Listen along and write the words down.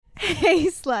Hey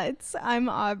sluts, I'm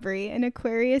Aubrey, an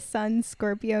Aquarius sun,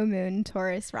 Scorpio moon,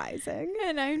 Taurus rising.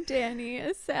 And I'm Danny,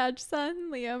 a Sag sun,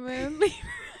 Leo moon, Libra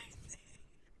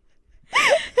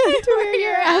And we're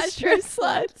your astro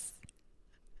sluts.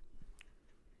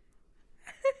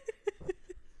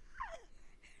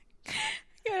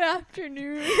 Good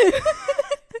afternoon.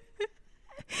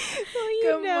 Well, you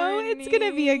Good know morning. it's going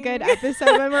to be a good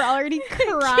episode when we're already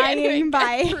crying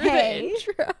by hey.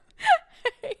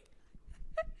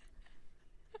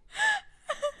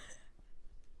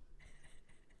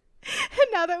 And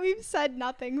now that we've said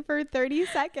nothing for 30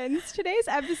 seconds, today's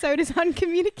episode is on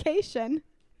communication.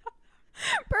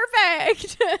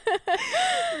 Perfect.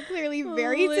 We're clearly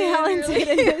very talented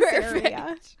in this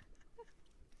area.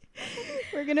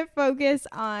 We're going to focus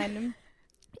on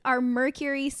our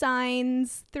Mercury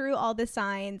signs through all the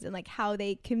signs and like how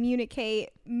they communicate,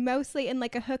 mostly in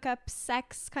like a hookup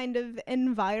sex kind of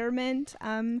environment,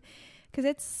 because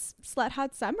it's slut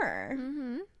hot summer.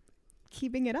 Mm-hmm.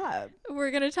 Keeping it up.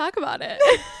 We're going to talk about it.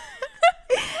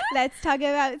 Let's talk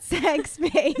about sex,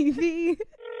 baby.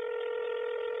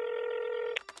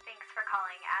 Thanks for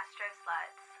calling Astro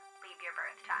Sluts. Leave your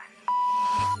birth time.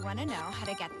 If you want to know how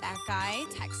to get that guy,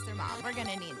 text their mom. We're going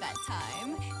to need that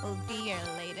time. We'll be your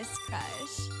latest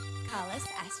crush. Call us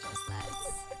Astro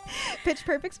Sluts. Pitch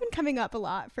Perfect's been coming up a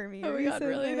lot for me Oh my recently. God,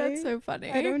 really? That's so funny.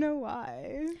 I don't know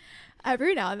why.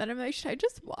 Every now and then I'm like, should I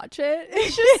just watch it?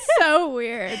 It's just so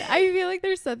weird. I feel like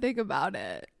there's something about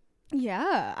it.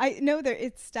 Yeah, I know that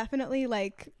it's definitely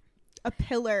like a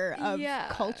pillar of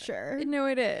culture. No,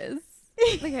 it is.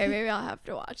 Okay, maybe I'll have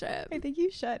to watch it. I think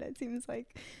you should. It seems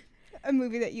like a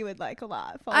movie that you would like a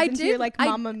lot. Falls I into did your like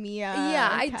Mamma Mia. Yeah,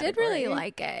 I did really category.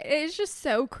 like it. It's just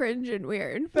so cringe and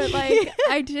weird, but like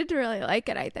I did really like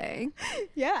it, I think.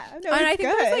 Yeah, no, And it's I think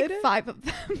good. there's like 5 of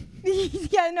them.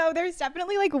 Yeah, no, there's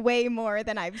definitely like way more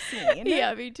than I've seen.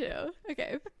 Yeah, me too.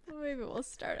 Okay, well, maybe we'll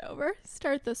start over.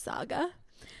 Start the saga.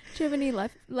 Do you have any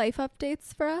life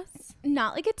updates for us?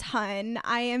 Not like a ton.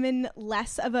 I am in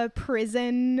less of a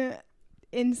prison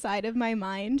inside of my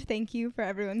mind. Thank you for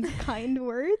everyone's kind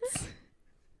words.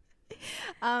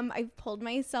 I've pulled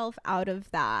myself out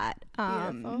of that.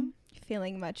 Beautiful.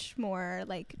 Feeling much more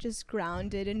like just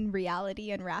grounded in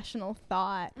reality and rational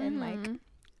thought, and like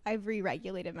I've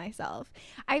re-regulated myself.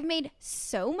 I've made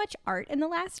so much art in the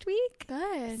last week.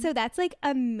 Good. So that's like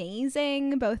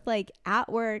amazing, both like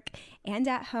at work and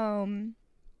at home.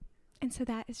 And so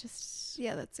that is just,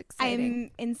 Yeah, that's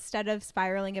exciting. instead of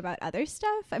spiraling about other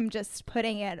stuff, I'm just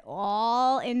putting it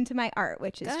all into my art,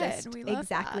 which is Good. just We love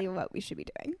exactly that. what we should be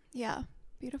doing. Yeah,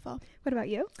 beautiful. What about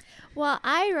you? Well,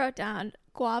 I wrote down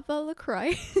guava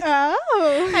LaCroix.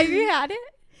 Oh, Have you had it?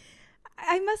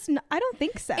 I don't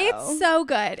think so. It's so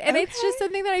good. And it's just Okay.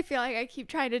 something that I feel like I keep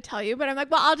trying to tell you, but I'm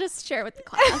like, well, I'll just share it with the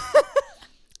class.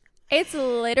 It's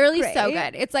literally so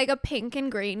Great. good. It's like a pink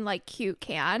and green, like cute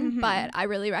can, but I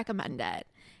really recommend it.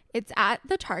 It's at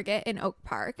the Target in Oak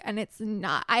Park, and it's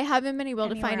not, I haven't been able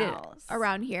to find it Anywhere else.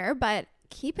 around here, but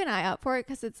keep an eye out for it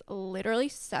because it's literally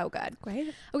so good.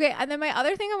 Great. Okay. And then my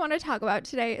other thing I want to talk about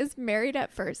today is Married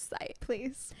at First Sight.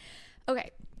 Please.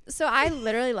 Okay. So I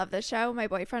literally love this show. My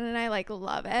boyfriend and I like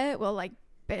love it. We'll like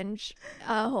binge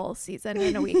a whole season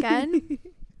in a weekend.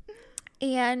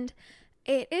 And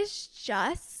it is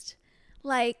just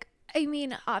like, I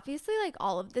mean, obviously like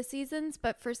all of the seasons,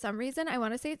 but for some reason, I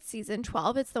want to say it's season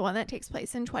 12. It's the one that takes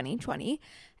place in 2020.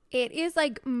 It is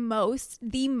like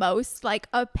the most like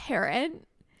apparent,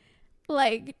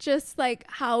 like just like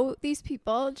how these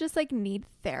people just like need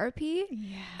therapy.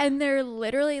 Yeah. And they're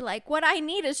literally like, what I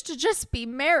need is to just be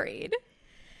married.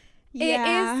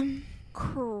 Yeah. It is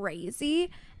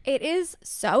crazy. It is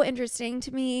so interesting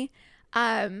to me.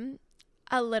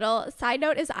 A little side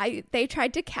note is they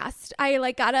tried to cast, I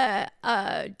like got a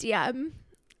DM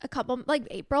a couple, like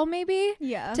April maybe,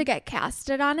 Yeah. to get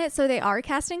casted on it. So they are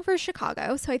casting for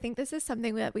Chicago. So I think this is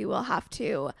something that we will have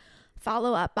to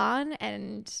follow up on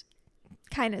and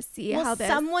kind of see Well, how this.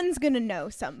 someone's gonna know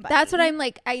somebody. That's what I'm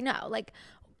like. I know. Like,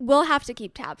 we'll have to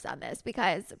keep tabs on this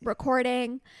because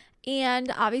recording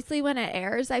and obviously when it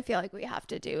airs, I feel like we have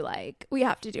to do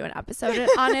an episode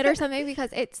on it or something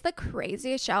because it's the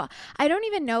craziest show. I don't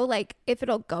even know like if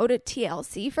it'll go to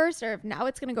TLC first or if now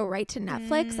it's going to go right to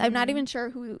Netflix. I'm not even sure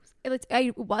it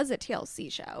was a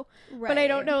TLC show, but I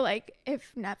don't Right. know like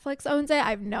if Netflix owns it.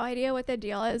 I have no idea what the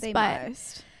deal is, They but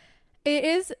must. it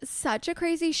is such a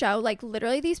crazy show. Like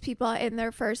literally these people in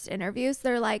their first interviews,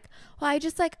 they're like, well,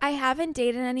 I haven't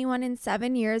dated anyone in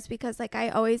 7 years because like I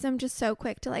always am just so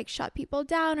quick to like shut people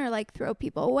down or like throw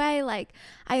people away. Like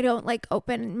I don't like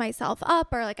open myself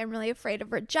up or like I'm really afraid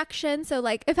of rejection. So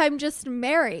like if I'm just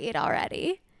married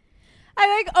already. I'm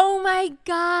like, oh my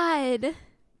God.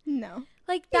 No.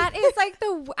 Like, that is like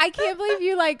I can't believe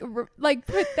you like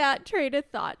put that train of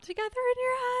thought together in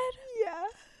your head. Yeah.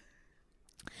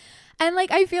 And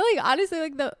like, I feel like honestly,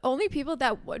 like the only people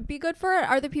that would be good for it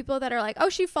are the people that are like, oh,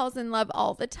 she falls in love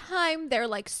all the time. They're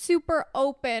like super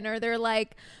open, or they're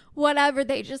like whatever.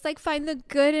 They just like find the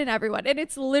good in everyone. And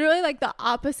it's literally like the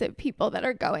opposite people that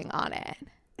are going on it.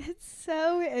 It's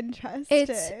so interesting.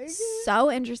 It's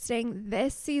so interesting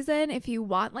this season. If you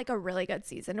want like a really good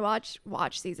season to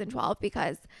watch season 12,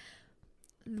 because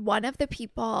one of the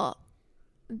people,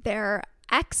 their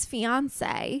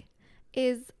ex-fiance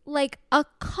is like a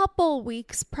couple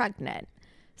weeks pregnant.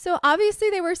 So obviously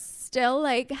they were still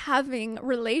like having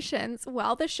relations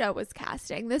while the show was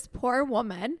casting. This poor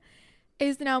woman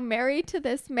is now married to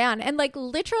this man, and like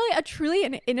literally a truly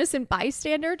an innocent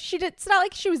bystander. It's not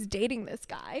like she was dating this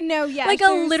guy. No, yeah. Like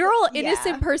a literal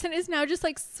innocent person is now just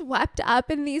like swept up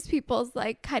in these people's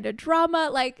like kind of drama.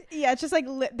 Like, yeah, it's just like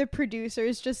the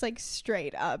producers just like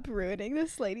straight up ruining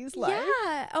this lady's life.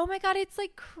 yeah. Oh my God. It's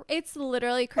like, it's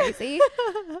literally crazy.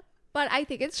 But I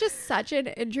think it's just such an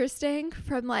interesting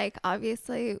from like,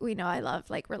 obviously we know I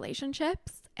love like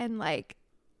relationships and like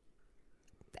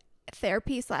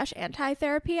therapy /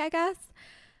 anti-therapy, I guess.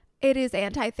 It is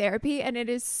anti-therapy, and it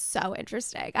is so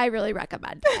interesting. I really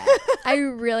recommend it. I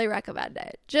really recommend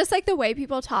it. Just like the way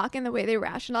people talk and the way they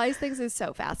rationalize things is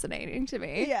so fascinating to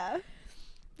me. Yeah.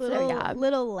 So,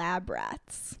 Little lab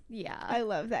rats. Yeah. I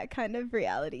love that kind of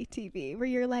reality TV where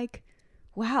you're like,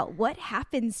 wow, what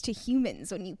happens to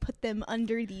humans when you put them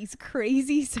under these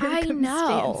crazy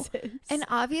circumstances? I know. And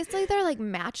obviously they're like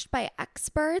matched by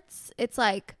experts. It's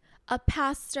like a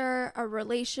pastor, a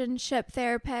relationship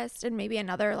therapist, and maybe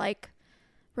another like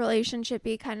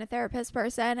relationshipy kind of therapist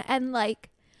person. And like,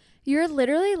 you're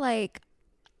literally like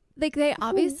they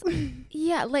obviously,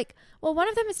 yeah, like, well, one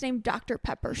of them is named Dr.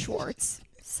 Pepper Schwartz.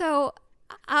 So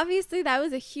obviously that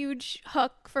was a huge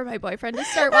hook for my boyfriend to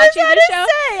start watching the show.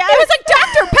 It was like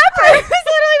Dr. Pepper. I was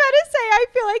literally about to say, I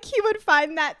feel like he would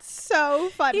find that so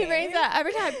funny. He brings that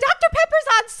every time. Dr. Pepper's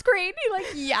on screen. He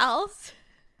like yells,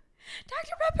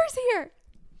 Dr. Pepper's here.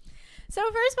 So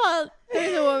first of all,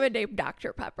 there's a woman named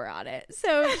Dr. Pepper on it.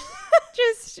 So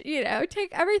just, you know,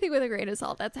 take everything with a grain of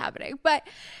salt that's happening. But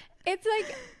it's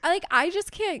like I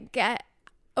just can't get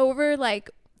over like,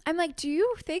 I'm like, do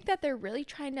you think that they're really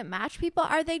trying to match people?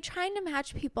 Are they trying to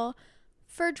match people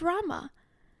for drama?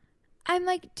 I'm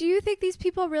like, do you think these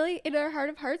people really in their heart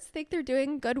of hearts think they're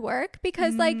doing good work?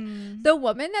 Because like the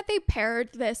woman that they paired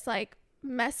this like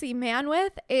messy man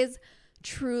with is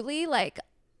truly like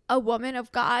a woman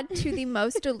of God to the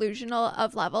most delusional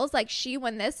of levels. Like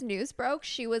when this news broke,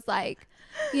 she was like,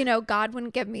 you know, God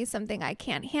wouldn't give me something I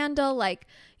can't handle. Like,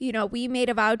 you know, we made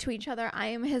a vow to each other. I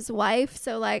am his wife.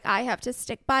 So like, I have to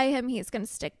stick by him. He's going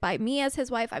to stick by me as his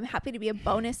wife. I'm happy to be a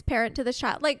bonus parent to the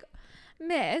child. Like,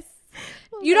 miss,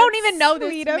 you don't even know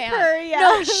this man. Her, yeah,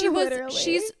 no,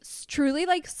 she's truly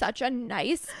like such a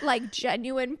nice, like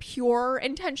genuine, pure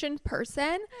intentioned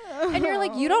person. And you're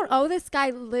like, you don't owe this guy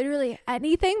literally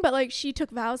anything, but like she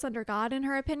took vows under God in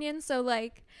her opinion. So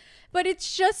like, but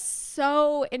it's just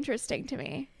so interesting to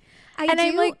me.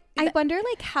 I wonder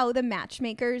like how the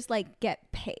matchmakers like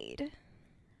get paid.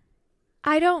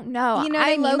 I don't know. You know what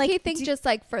I mean? low-key Like, think just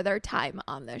like for their time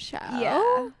on the show.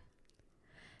 Yeah.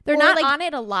 They're Or, not like- on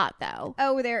it a lot though.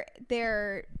 Oh,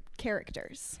 they're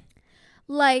characters.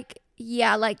 Like,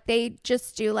 yeah, like they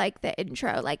just do like the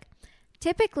intro. Like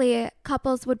typically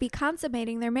couples would be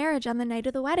consummating their marriage on the night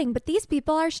of the wedding, but these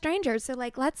people are strangers. So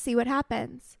like, let's see what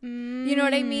happens. You know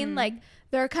what I mean? Like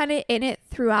they're kind of in it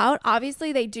throughout.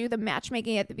 Obviously they do the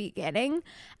matchmaking at the beginning.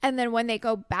 And then when they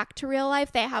go back to real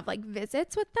life, they have like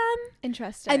visits with them.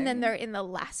 Interesting. And then they're in the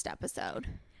last episode.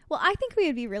 Well, I think we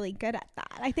would be really good at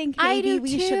that. I think I maybe do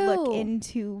we should look too.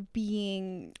 into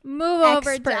being Move over,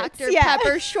 experts. Dr. Yeah.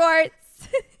 Pepper Schwartz.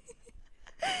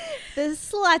 the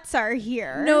sluts are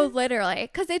here. No, literally.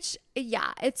 Because it's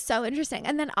so interesting.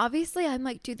 And then obviously I'm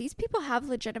like, do these people have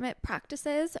legitimate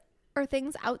practices or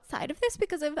things outside of this?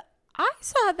 Because if I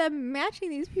saw them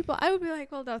matching these people, I would be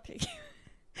like, well, no, thank you.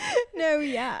 No,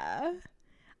 yeah.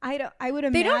 I would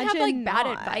imagine They don't have like not. bad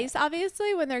advice,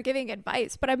 obviously, when they're giving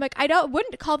advice. But I'm like,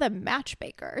 wouldn't call them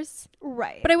matchmakers.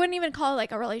 Right. But I wouldn't even call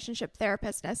like a relationship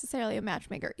therapist necessarily a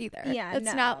matchmaker either. Yeah, it's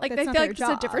no, not like that's I not feel their like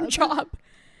it's a different job.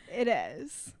 It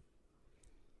is.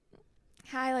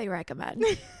 Highly recommend.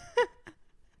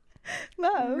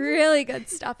 Love. Really good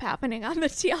stuff happening on the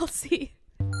TLC.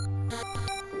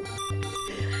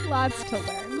 Lots to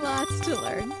learn. Lots to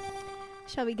learn.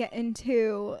 Shall we get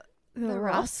into the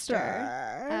roster.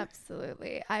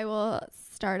 Absolutely. I will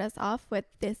start us off with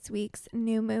this week's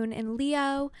new moon in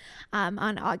Leo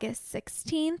on August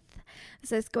 16th.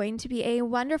 This is going to be a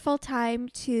wonderful time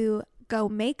to go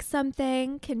make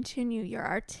something, continue your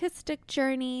artistic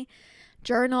journey,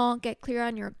 journal, get clear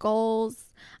on your goals,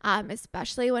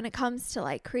 especially when it comes to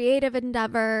like creative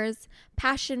endeavors,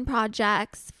 passion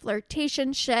projects,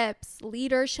 flirtationships,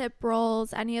 leadership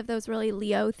roles, any of those really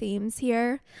Leo themes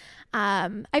here.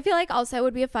 I feel like also it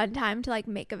would be a fun time to like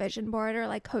make a vision board or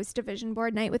like host a vision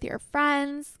board night with your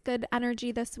friends. Good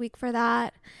energy this week for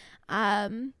that.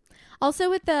 Also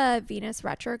with the Venus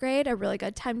retrograde, a really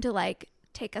good time to like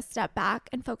take a step back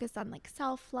and focus on like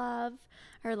self-love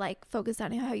or like focus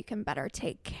on how you can better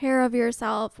take care of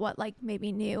yourself, what like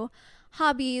maybe new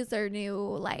hobbies or new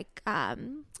like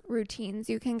routines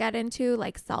you can get into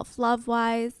like self-love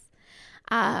wise.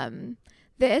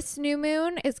 This new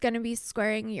moon is going to be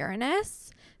squaring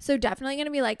Uranus. So definitely going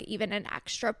to be like even an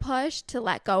extra push to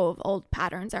let go of old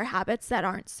patterns or habits that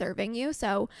aren't serving you.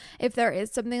 So if there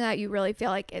is something that you really feel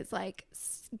like is like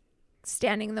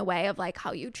standing in the way of like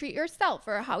how you treat yourself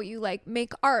or how you like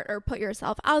make art or put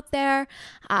yourself out there,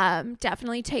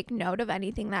 definitely take note of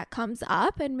anything that comes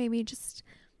up and maybe just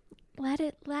let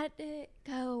it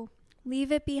go,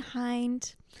 leave it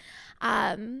behind.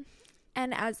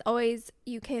 And as always,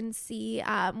 you can see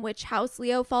which house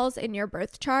Leo falls in your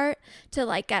birth chart to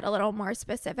like get a little more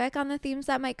specific on the themes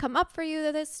that might come up for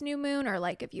you this new moon, or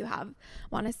like if you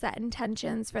want to set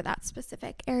intentions for that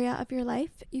specific area of your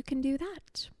life, you can do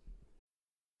that.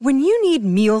 When you need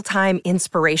mealtime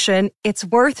inspiration, it's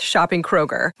worth shopping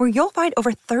Kroger, where you'll find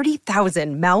over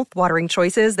 30,000 mouth-watering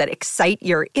choices that excite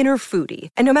your inner foodie.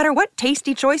 And no matter what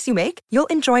tasty choice you make, you'll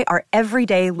enjoy our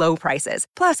everyday low prices,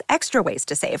 plus extra ways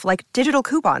to save, like digital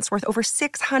coupons worth over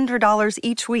 $600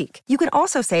 each week. You can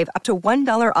also save up to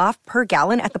 $1 off per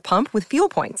gallon at the pump with fuel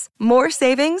points. More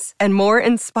savings and more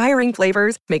inspiring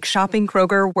flavors make shopping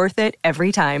Kroger worth it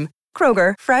every time.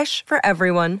 Kroger, fresh for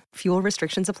everyone. Fuel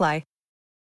restrictions apply.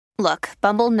 Look,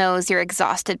 Bumble knows you're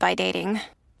exhausted by dating.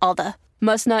 All the,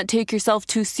 must not take yourself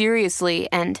too seriously,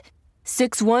 and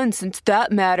 6'1" since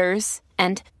that matters,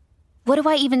 and what do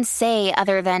I even say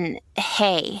other than,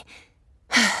 hey?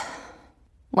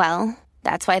 Well,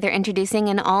 that's why they're introducing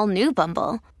an all-new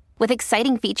Bumble, with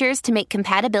exciting features to make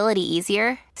compatibility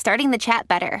easier, starting the chat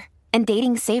better, and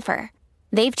dating safer.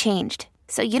 They've changed,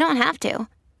 so you don't have to.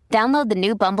 Download the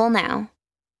new Bumble now.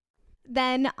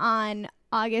 Then on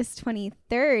August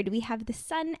 23rd, we have the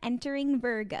sun entering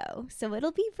Virgo. So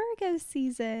it'll be Virgo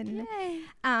season. Yay.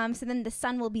 So then the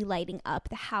sun will be lighting up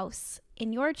the house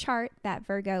in your chart that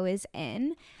Virgo is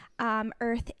in.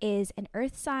 Earth is an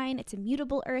earth sign. It's a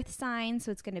mutable earth sign.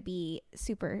 So it's going to be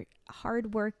super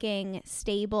hardworking,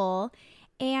 stable.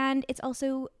 And it's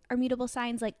also our mutable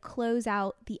signs like close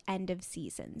out the end of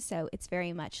season. So it's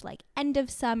very much like end of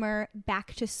summer,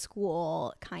 back to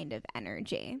school kind of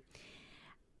energy.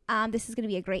 This is going to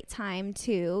be a great time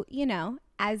to,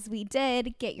 as we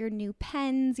did, get your new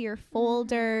pens, your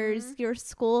folders, your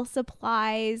school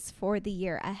supplies for the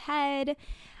year ahead.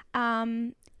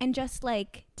 And just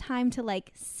like time to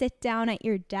like sit down at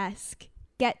your desk,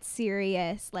 get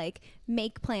serious, like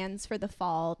make plans for the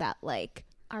fall that like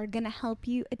are going to help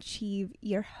you achieve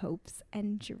your hopes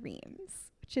and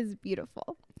dreams, which is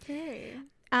beautiful. Okay.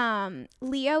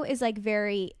 Leo is like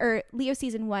Leo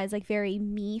season was like very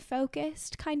me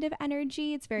focused kind of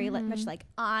energy. It's very much like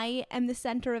I am the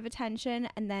center of attention,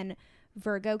 and then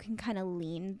Virgo can kind of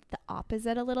lean the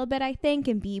opposite a little bit, I think,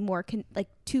 and be more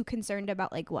too concerned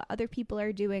about like what other people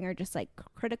are doing or just like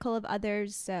critical of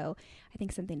others. So I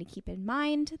think something to keep in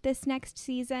mind this next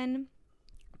season.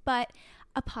 But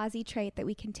a posi trait that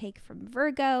we can take from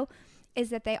Virgo is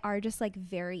that they are just like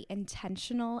very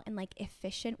intentional and like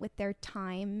efficient with their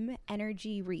time,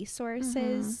 energy,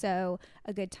 resources. So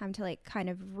a good time to like kind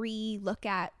of re-look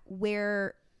at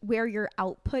where your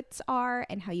outputs are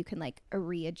and how you can like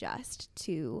readjust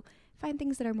to find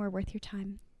things that are more worth your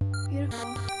time.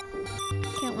 Beautiful.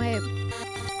 Can't wait.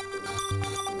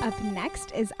 Up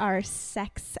next is our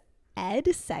sex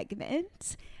ed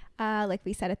segment. Like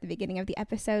we said at the beginning of the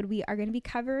episode, we are going to be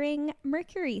covering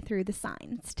Mercury through the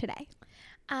signs today.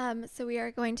 So we are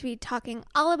going to be talking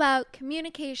all about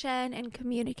communication and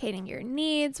communicating your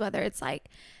needs, whether it's like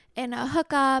in a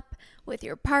hookup with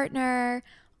your partner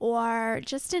or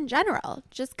just in general,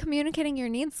 just communicating your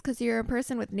needs because you're a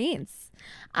person with needs.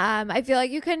 I feel like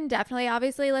you can definitely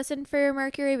obviously listen for your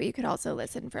Mercury, but you could also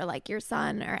listen for like your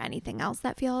sun or anything else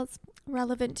that feels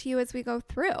relevant to you as we go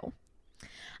through.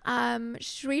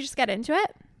 Should we just get into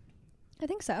it? I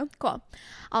think so. Cool.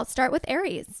 I'll start with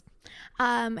Aries.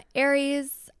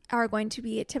 Aries, are going to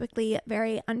be typically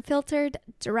very unfiltered,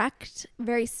 direct,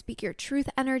 very speak your truth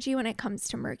energy when it comes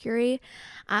to Mercury.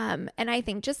 And I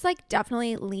think just like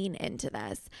definitely lean into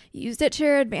this. Use it to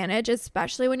your advantage,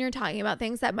 especially when you're talking about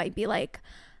things that might be like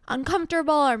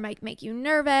uncomfortable or might make you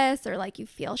nervous or like you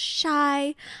feel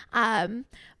shy.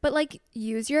 But like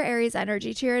use your Aries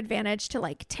energy to your advantage to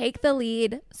like take the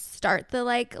lead, start the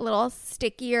like little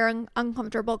sticky or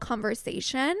uncomfortable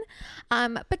conversation.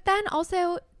 But then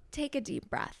also take a deep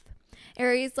breath.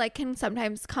 Aries like can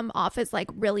sometimes come off as like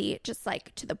really just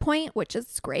like to the point, which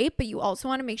is great, but you also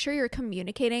want to make sure you're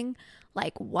communicating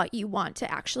like what you want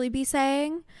to actually be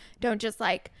saying. Don't just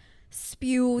like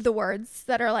spew the words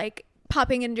that are like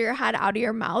popping into your head out of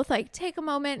your mouth. Like take a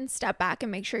moment and step back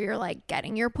and make sure you're like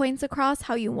getting your points across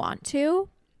how you want to.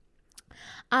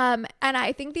 And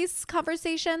I think these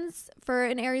conversations for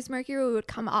an Aries Mercury would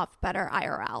come off better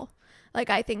IRL. Like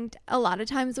I think a lot of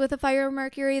times with a fire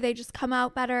Mercury, they just come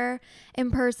out better in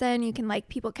person. You can like,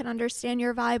 people can understand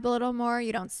your vibe a little more.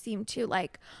 You don't seem too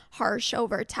like harsh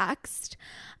over text,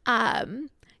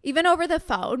 even over the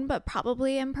phone, but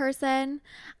probably in person.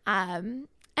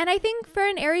 And I think for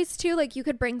an Aries too, like you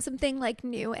could bring something like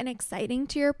new and exciting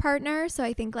to your partner. So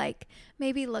I think like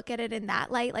maybe look at it in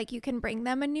that light. Like you can bring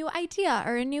them a new idea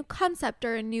or a new concept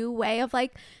or a new way of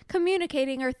like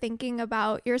communicating or thinking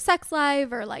about your sex life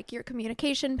or like your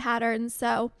communication patterns.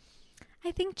 So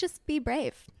I think just be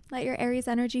brave. Let your Aries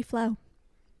energy flow.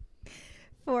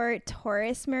 For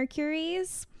Taurus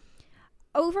Mercuries,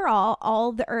 overall,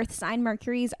 all the earth sign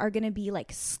Mercuries are going to be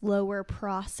like slower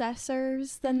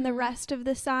processors than the rest of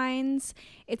the signs.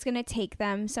 It's going to take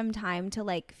them some time to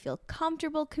like feel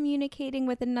comfortable communicating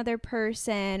with another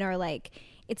person, or like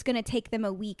it's going to take them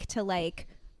a week to like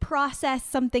process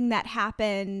something that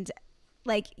happened.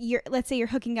 Like let's say you're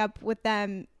hooking up with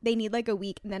them, they need like a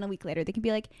week, and then a week later they can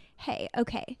be like, hey,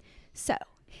 okay, so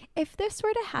if this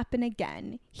were to happen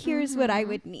again, here's what I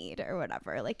would need, or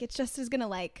whatever. Like it's just is going to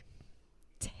like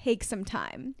take some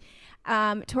time.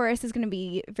 Taurus is going to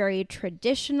be very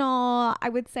traditional. I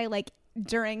would say like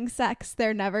during sex,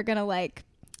 they're never going to like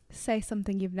say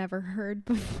something you've never heard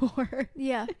before.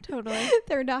 Yeah, totally.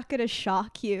 They're not going to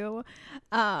shock you.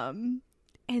 And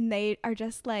they are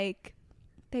just like,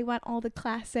 they want all the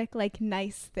classic like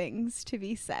nice things to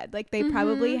be said. Like they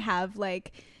probably have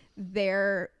like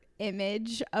their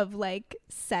image of like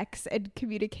sex and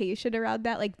communication around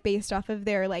that, like based off of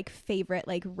their like favorite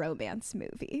like romance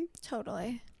movie.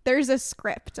 Totally. There's a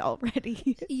script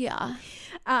already. Yeah.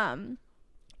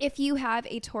 If you have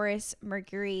a Taurus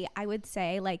Mercury, I would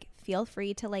say like feel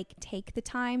free to like take the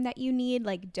time that you need.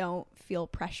 Like don't feel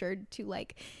pressured to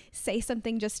like say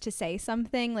something just to say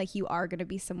something. Like you are going to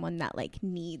be someone that like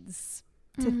needs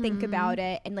to think about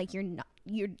it, and like you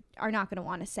are not going to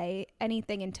want to say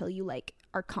anything until you like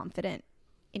are confident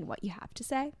in what you have to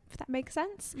say, if that makes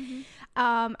sense.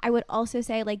 I would also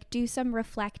say like do some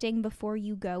reflecting before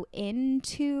you go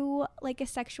into like a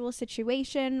sexual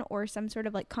situation or some sort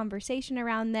of like conversation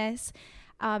around this,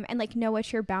 and like know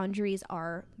what your boundaries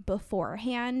are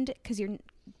beforehand, because you're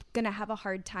gonna have a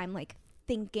hard time like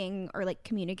thinking or like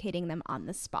communicating them on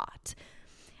the spot,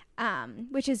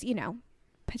 which is, you know,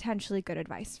 potentially good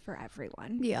advice for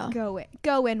everyone. Yeah.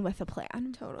 Go in with a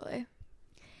plan. Totally.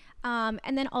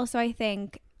 And then also I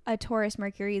think a Taurus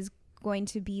Mercury is going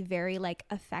to be very like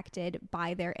affected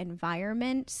by their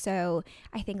environment. So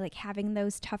I think like having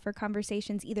those tougher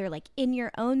conversations either like in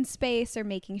your own space or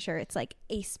making sure it's like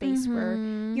a space where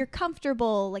you're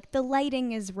comfortable, like the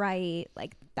lighting is right,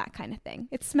 like that kind of thing.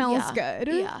 It smells good.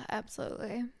 Yeah,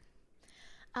 absolutely.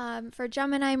 For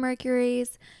Gemini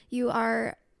Mercuries,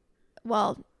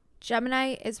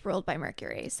 Gemini is ruled by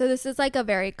Mercury. So this is like a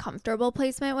very comfortable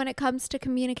placement when it comes to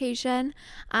communication.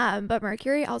 But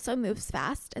Mercury also moves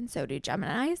fast, and so do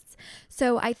Geminis.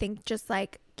 So I think just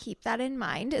like keep that in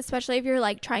mind, especially if you're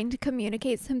like trying to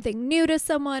communicate something new to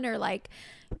someone, or like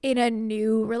in a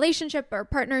new relationship or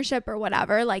partnership or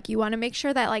whatever. Like you want to make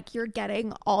sure that like you're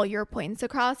getting all your points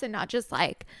across and not just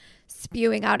like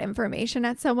spewing out information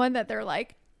at someone that they're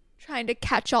like trying to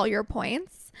catch all your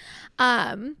points.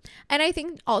 And I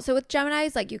think also with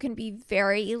Geminis, like you can be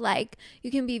very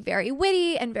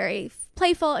witty and very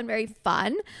playful and very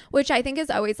fun, which I think is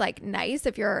always like nice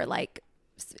if you're like,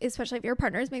 especially if your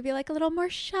partner is maybe like a little more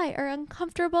shy or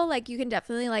uncomfortable. Like you can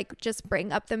definitely like just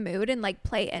bring up the mood and like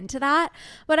play into that.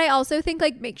 But I also think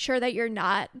like make sure that you're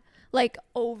not like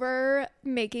over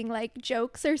making like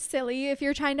jokes or silly if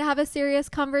you're trying to have a serious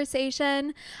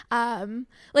conversation.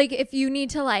 Like if you need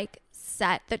to like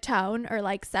set the tone or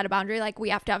like set a boundary. Like we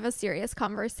have to have a serious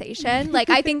conversation. Like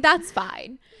I think that's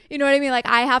fine. You know what I mean? Like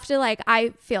I have to like,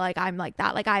 I feel like I'm like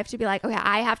that. Like I have to be like, okay,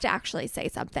 I have to actually say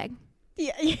something.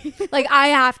 Yeah. Like I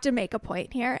have to make a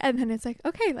point here. And then it's like,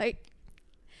 okay, like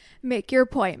make your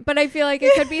point. But I feel like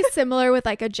it could be similar with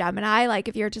like a Gemini. Like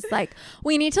if you're just like,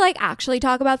 we need to like actually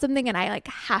talk about something and I like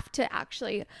have to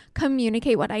actually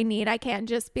communicate what I need. I can't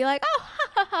just be like, oh, ha,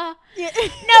 ha, ha.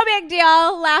 No big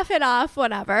deal, laugh it off,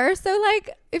 whatever. So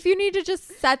like if you need to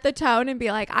just set the tone and be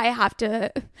like, I have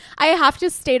to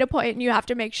state a point, and you have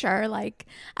to make sure like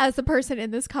as the person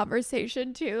in this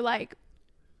conversation to like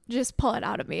just pull it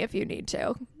out of me if you need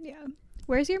to. Yeah.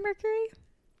 Where's your Mercury?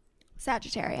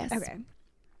 Sagittarius. Okay.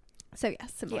 So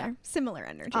yeah, similar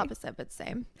energy. Opposite but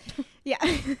same. Yeah.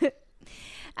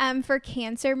 For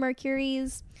Cancer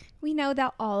Mercuries, we know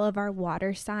that all of our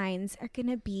water signs are going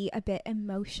to be a bit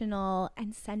emotional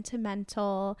and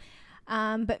sentimental.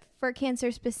 But for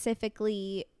Cancer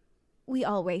specifically, we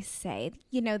always say,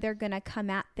 you know, they're going to come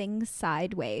at things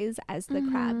sideways as the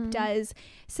crab does.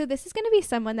 So this is going to be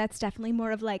someone that's definitely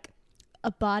more of like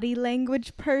a body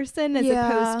language person as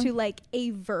opposed to like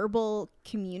a verbal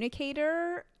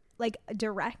communicator, like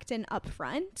direct and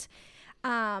upfront.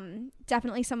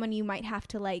 Definitely someone you might have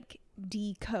to like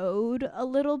decode a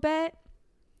little bit.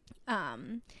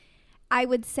 I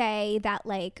would say that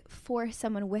like for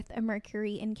someone with a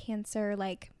Mercury in Cancer,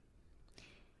 like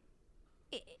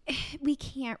we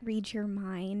can't read your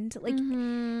mind, like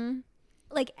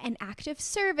like an act of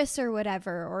service or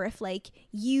whatever, or if like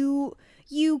you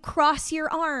cross your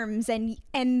arms and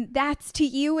that's to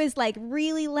you is like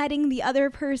really letting the other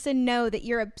person know that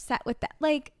you're upset with that.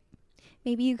 Like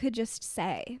maybe you could just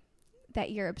say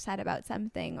that you're upset about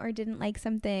something or didn't like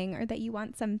something or that you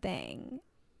want something.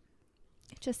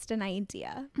 Just an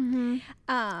idea.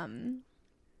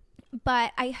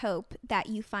 But I hope that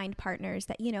you find partners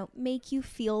that, you know, make you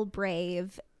feel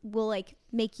brave, will like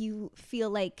make you feel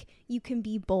like you can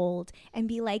be bold and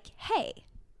be like, hey,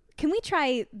 can we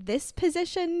try this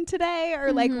position today?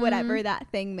 Or like whatever that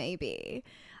thing may be.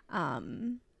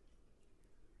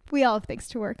 We all have things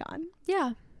to work on.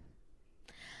 Yeah.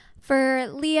 For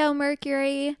Leo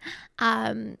Mercury,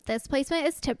 this placement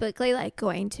is typically like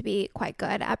going to be quite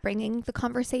good at bringing the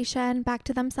conversation back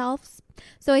to themselves.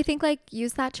 So I think like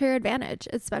use that to your advantage,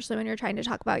 especially when you're trying to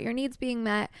talk about your needs being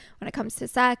met when it comes to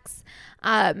sex.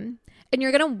 And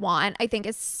you're going to want, I think,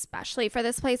 especially for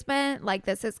this placement, like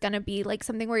this is going to be like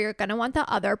something where you're going to want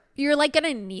you're like going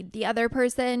to need the other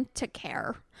person to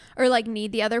care or like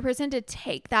need the other person to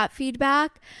take that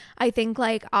feedback. I think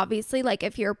like obviously like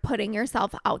if you're putting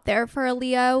yourself out there for a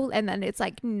Leo and then it's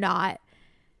like not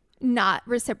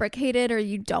reciprocated or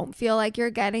you don't feel like you're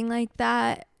getting like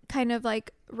that kind of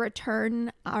like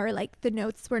return or like the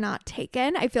notes were not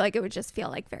taken, I feel like it would just feel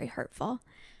like very hurtful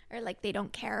or like they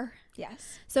don't care.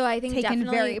 Yes. So I think taken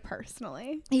definitely very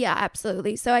personally. Yeah,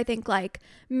 absolutely. So I think like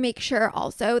make sure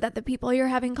also that the people you're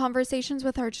having conversations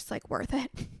with are just like worth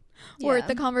it. Worth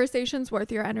the conversations,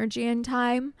 worth your energy and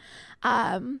time.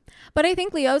 But I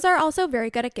think Leos are also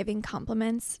very good at giving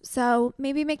compliments. So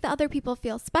maybe make the other people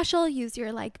feel special. Use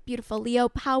your like beautiful Leo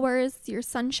powers, your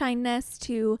sunshineness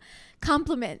to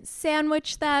compliment,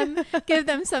 sandwich them, give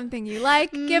them something you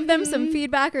like, give them some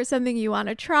feedback or something you want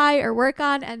to try or work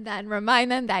on, and then remind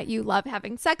them that you love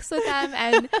having sex with them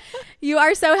and you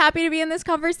are so happy to be in this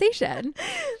conversation.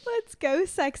 Let's go,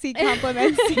 sexy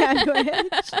compliment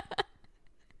sandwich.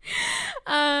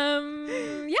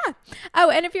 Yeah. Oh,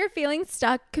 and if you're feeling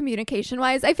stuck communication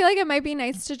wise, I feel like it might be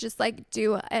nice to just like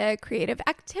do a creative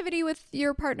activity with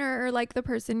your partner or like the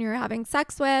person you're having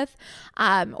sex with,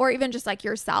 or even just like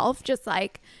yourself, just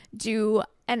like do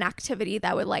an activity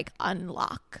that would like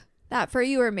unlock that for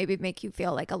you or maybe make you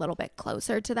feel like a little bit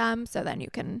closer to them, so then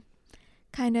you can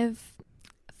kind of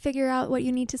figure out what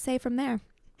you need to say from there.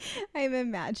 I'm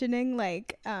imagining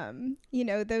like you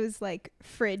know those like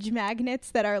fridge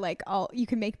magnets that are like all you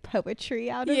can make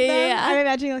poetry out of them. Yeah. I'm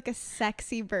imagining like a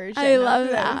sexy version. I love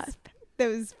of that.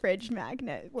 Those fridge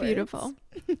magnet words. Beautiful.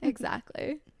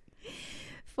 Exactly.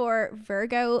 For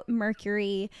Virgo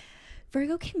Mercury,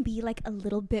 Virgo can be like a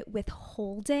little bit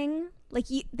withholding. Like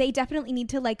they definitely need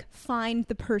to like find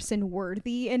the person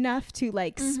worthy enough to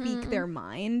like speak their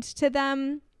mind to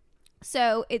them.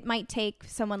 So it might take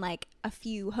someone like a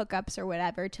few hookups or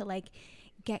whatever to like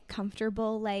get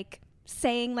comfortable, like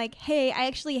saying like, hey, I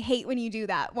actually hate when you do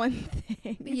that one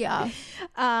thing. Yeah.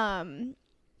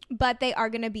 But they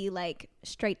are going to be like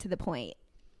straight to the point.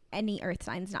 Any earth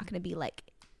sign's not going to be like,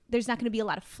 there's not going to be a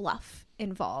lot of fluff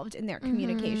involved in their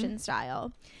communication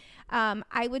style.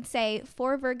 I would say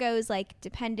for Virgos, like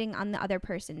depending on the other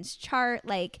person's chart,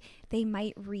 like they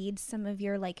might read some of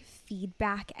your like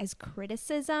feedback as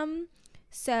criticism.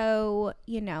 So,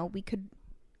 you know, we could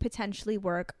potentially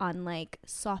work on like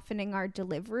softening our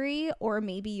delivery, or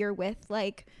maybe you're with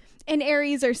like an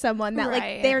Aries or someone that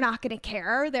like they're not gonna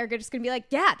care. They're just gonna be like,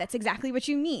 yeah, that's exactly what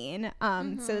you mean.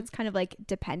 So it's kind of like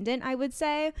dependent, I would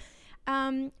say.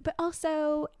 But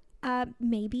also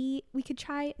maybe we could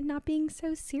try not being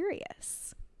so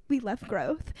serious. We love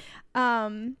growth.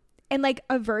 And like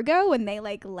a Virgo, when they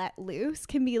like let loose,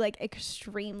 can be like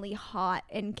extremely hot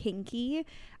and kinky.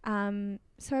 So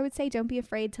I would say don't be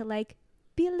afraid to like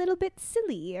be a little bit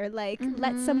silly, or like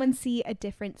let someone see a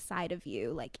different side of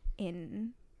you, like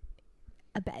in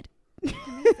a bed.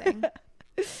 Amazing.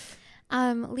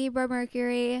 Libra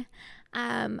Mercury.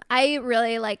 I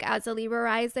really like, as a Libra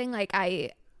rising, like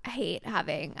I hate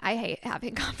having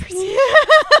conversations.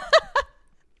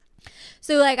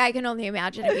 So like I can only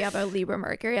imagine if you have a Libra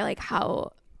Mercury, like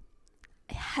how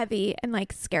heavy and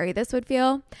like scary this would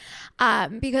feel,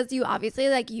 because you obviously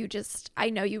like, I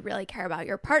know you really care about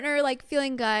your partner like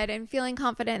feeling good and feeling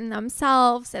confident in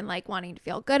themselves and like wanting to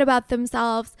feel good about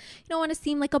themselves. You don't want to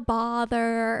seem like a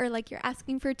bother or like you're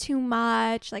asking for too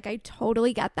much. Like I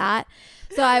totally get that.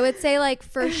 So I would say like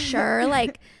for sure,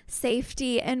 like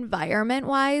safety environment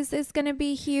wise is going to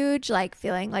be huge. Like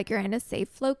feeling like you're in a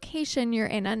safe location, you're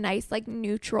in a nice like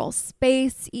neutral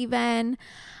space even.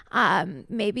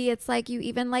 Maybe it's like you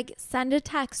even like send a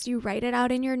text, you write it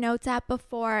out in your notes app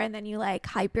before, and then you like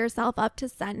hype yourself up to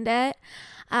send it.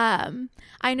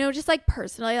 I know just like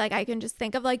personally, like I can just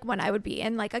think of like when I would be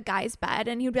in like a guy's bed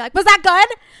and he'd be like, was that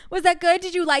good? Was that good?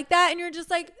 Did you like that? And you're just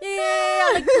like,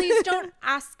 yeah. Like, please don't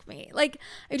ask me. Like,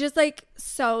 I just like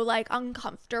so like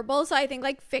uncomfortable. So I think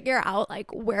like figure out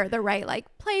like where the right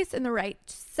like place and the right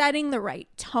setting, the right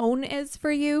tone is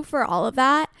for you for all of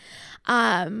that.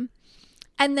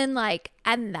 And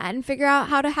then figure out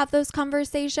how to have those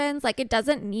conversations. Like it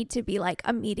doesn't need to be like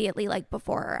immediately like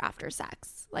before or after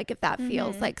sex. Like if that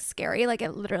feels like scary, like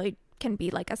it literally can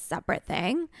be like a separate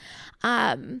thing.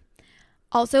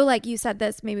 Also, like you said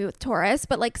this maybe with Taurus,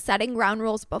 but like setting ground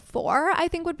rules before I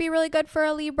think would be really good for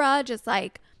a Libra. Just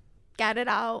like get it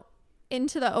out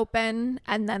into the open,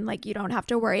 and then like you don't have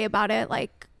to worry about it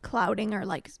like clouding or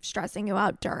like stressing you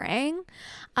out during.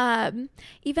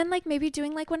 Even like maybe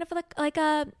doing like one of like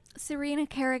a Serena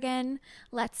Kerrigan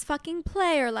let's fucking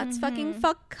play or let's fucking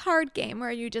fuck card game,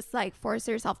 where you just like force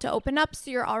yourself to open up, so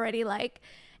you're already like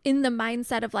in the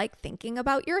mindset of like thinking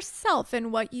about yourself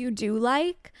and what you do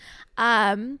like.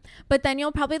 But then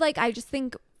you'll probably like, I just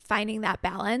think finding that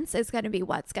balance is going to be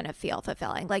what's going to feel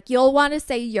fulfilling. Like you'll want to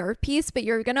say your piece, but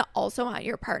you're going to also want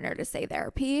your partner to say their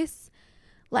piece.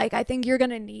 Like, I think you're going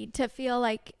to need to feel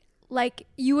like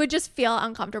you would just feel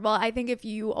uncomfortable. I think if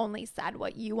you only said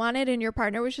what you wanted and your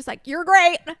partner was just like, you're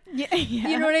great. Yeah.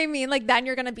 You know what I mean? Like, then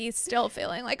you're going to be still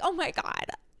feeling like, oh my God,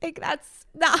 like that's,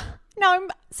 now I'm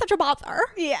such a bother.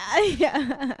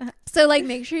 Yeah. So like,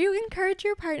 make sure you encourage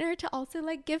your partner to also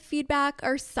like give feedback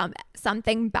or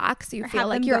something back, so you feel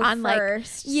like you're on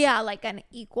first. Like an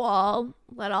equal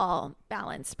little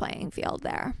balanced playing field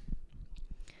there.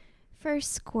 For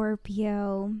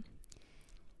Scorpio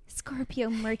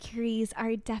Mercuries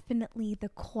are definitely the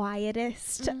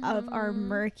quietest of our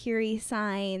Mercury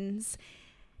signs.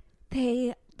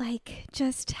 They like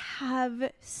just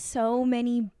have so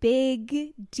many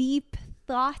big, deep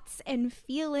thoughts and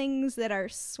feelings that are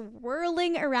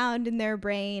swirling around in their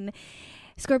brain.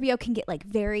 Scorpio can get like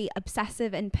very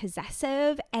obsessive and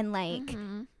possessive, and like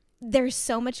there's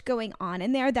so much going on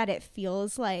in there that it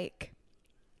feels like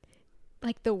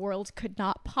the world could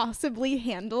not possibly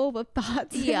handle the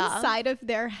thoughts inside of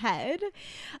their head.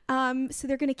 So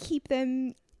they're going to keep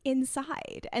them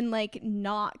inside and like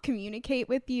not communicate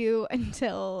with you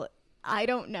until I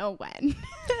don't know when,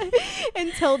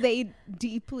 until they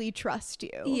deeply trust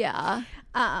you. Yeah.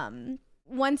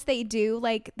 Once they do,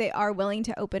 like they are willing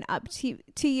to open up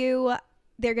to you,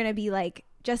 they're going to be like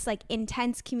just like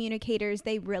intense communicators.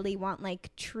 They really want like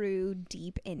true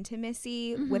deep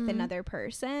intimacy with another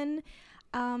person.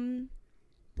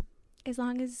 As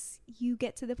long as you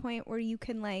get to the point where you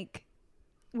can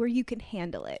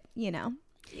handle it, you know?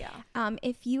 Yeah.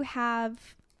 If you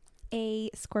have a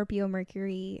Scorpio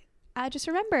Mercury, just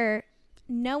remember,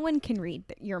 no one can read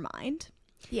your mind.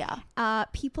 Yeah.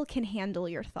 People can handle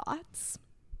your thoughts,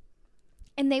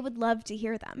 and they would love to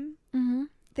hear them.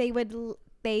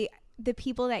 The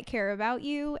people that care about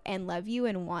you and love you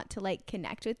and want to like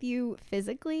connect with you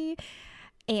physically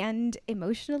and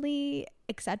emotionally,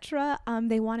 etc.,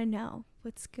 they want to know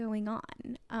what's going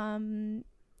on.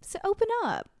 So open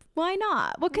up. Why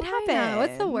not? What could Why happen? not?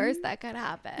 What's the worst that could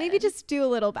happen? Maybe just do a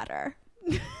little better.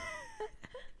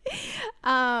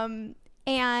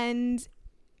 And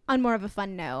on more of a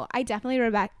fun note, I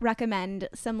definitely recommend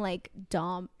some like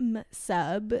dom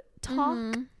sub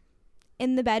talk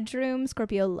in the bedroom.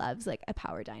 Scorpio loves like a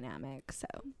power dynamic. So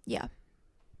yeah.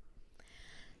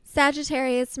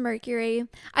 Sagittarius, Mercury.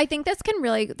 I think this can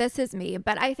really, this is me,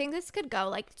 but I think this could go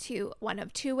like one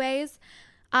of two ways.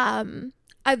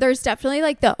 There's definitely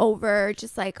like the over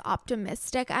just like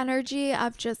optimistic energy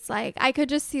of just like, I could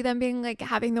just see them being like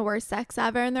having the worst sex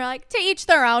ever, and they're like, to each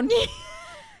their own.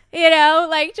 You know,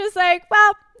 like just like,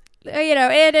 well, you know,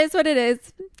 it is what it is.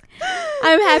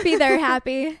 I'm happy they're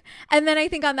happy. And then I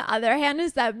think on the other hand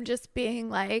is them just being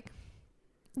like,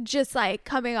 just like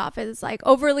coming off as like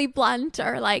overly blunt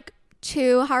or like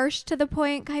too harsh to the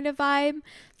point kind of vibe.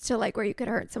 So like where you could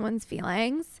hurt someone's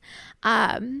feelings.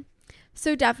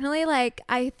 So definitely like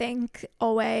I think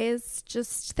always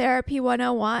just therapy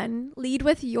 101, lead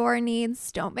with your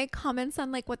needs. Don't make comments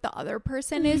on like what the other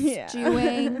person is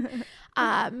doing.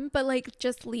 But like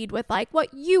just lead with like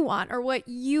what you want or what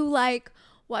you like,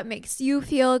 what makes you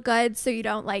feel good, so you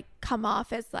don't like come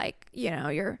off as like, you know,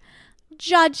 you're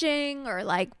judging or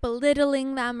like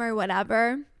belittling them or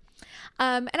whatever.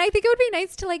 And I think it would be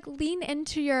nice to like lean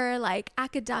into your like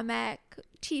academic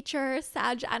teacher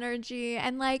Sag energy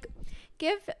and like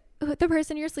give the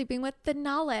person you're sleeping with the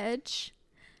knowledge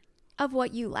of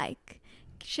what you like.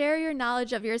 Share your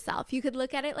knowledge of yourself. You could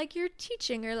look at it like you're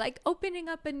teaching or like opening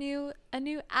up a new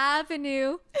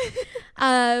avenue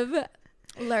of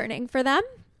learning for them.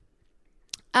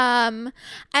 And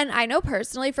I know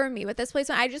personally for me with this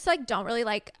placement, I just like don't really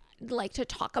like to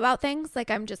talk about things.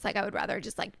 Like I'm just like, I would rather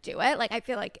just like do it. Like I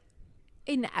feel like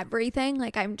in everything,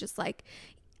 like I'm just like,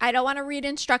 I don't want to read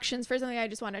instructions for something. I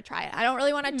just want to try it. I don't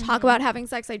really want to talk about having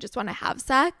sex. I just want to have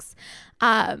sex.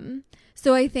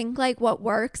 So I think like what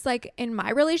works like in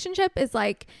my relationship is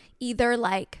like either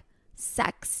like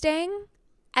sexting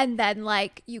and then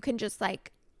like you can just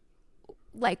like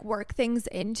work things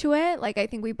into it. Like I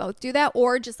think we both do that.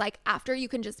 Or just like after you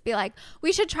can just be like,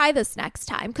 we should try this next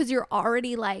time, because you're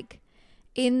already like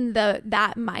in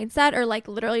that mindset, or like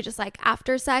literally just like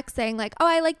after sex saying like, oh,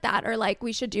 I like that, or like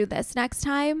we should do this next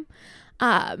time.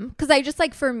 Because I just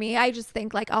like, for me, I just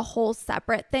think like a whole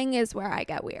separate thing is where I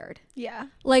get weird. yeah.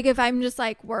 Like if I'm just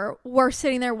like we're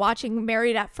sitting there watching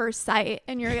Married at First Sight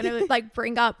and you're gonna like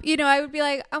bring up, you know, I would be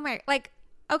like, oh my, like,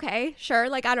 okay, sure,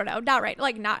 like I don't know, not right,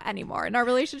 like not anymore in our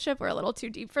relationship, we're a little too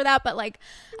deep for that. But like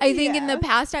I think in the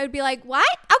past I would be like,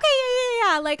 what? Okay,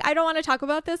 yeah, like I don't want to talk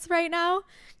about this right now.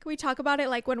 Can we talk about it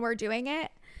like when we're doing it?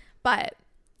 But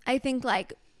I think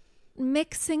like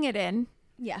mixing it in,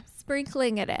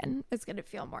 sprinkling it in is going to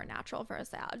feel more natural for a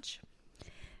Sag.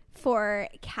 For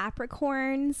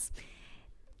Capricorn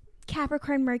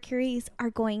Mercuries are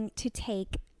going to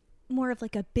take more of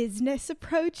like a business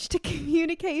approach to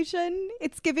communication.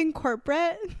 It's giving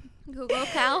corporate. Google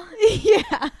Cal.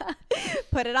 Yeah.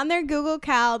 Put it on their Google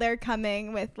Cal. They're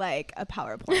coming with like a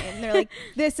PowerPoint and they're like,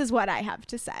 this is what I have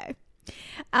to say.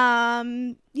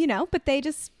 You know, but they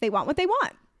want what they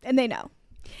want and they know.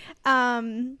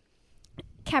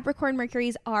 Capricorn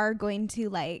Mercuries are going to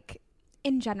like,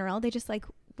 in general, they just like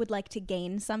would like to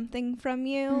gain something from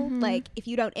you. Like if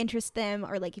you don't interest them,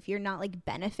 or like if you're not like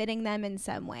benefiting them in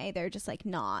some way, they're just like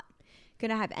not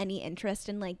gonna have any interest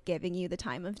in like giving you the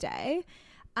time of day.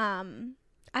 I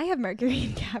have Mercury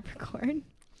in Capricorn,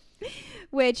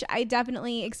 which I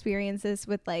definitely experience this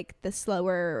with like the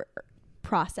slower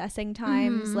processing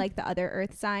times, like the other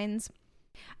earth signs.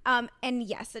 And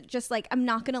yes, it just like, I'm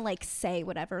not gonna like say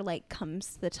whatever like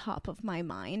comes to the top of my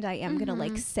mind. I am gonna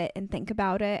like sit and think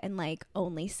about it and like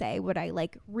only say what I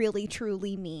like really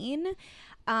truly mean.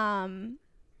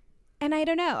 And I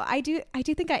don't know, I do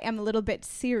think I am a little bit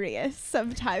serious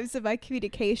sometimes in my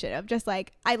communication of just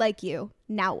like, I like you,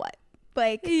 now what?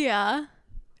 Like, Yeah.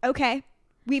 okay,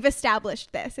 we've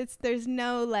established this. There's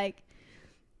no like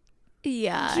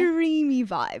dreamy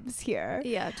vibes here.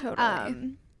 Yeah,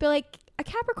 totally. But like a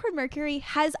Capricorn Mercury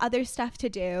has other stuff to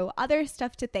do, other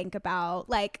stuff to think about.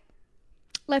 Like,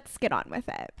 let's get on with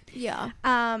it. Yeah.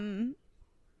 And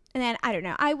then I don't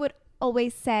know, I would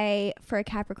always say for a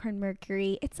Capricorn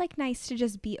Mercury, it's like nice to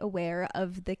just be aware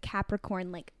of the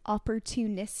Capricorn like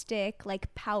opportunistic,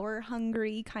 like power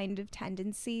hungry kind of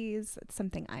tendencies. It's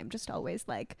something I'm just always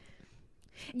like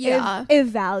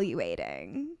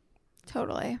evaluating.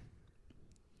 Totally.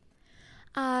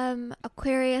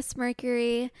 Aquarius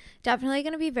Mercury, definitely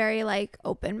going to be very like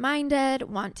open-minded,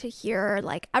 want to hear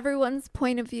like everyone's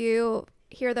point of view,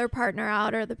 hear their partner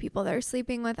out or the people they're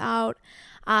sleeping with out.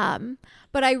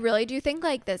 But I really do think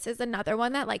like this is another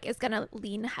one that like is going to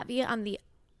lean heavy on the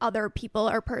other people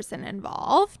or person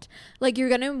involved. Like you're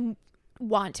going to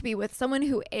want to be with someone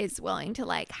who is willing to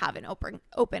like have an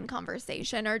open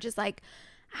conversation, or just like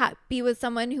be with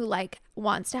someone who like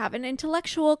wants to have an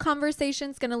intellectual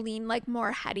conversation. It's going to lean like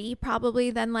more heady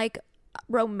probably than like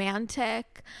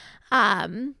romantic.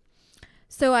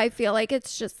 So I feel like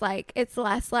it's just like it's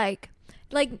less like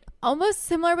almost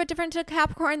similar but different to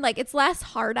Capricorn. Like it's less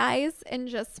hard eyes and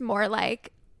just more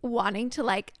like wanting to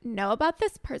like know about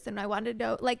this person. I want to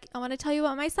know, like, I want to tell you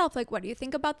about myself. Like, what do you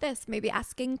think about this? Maybe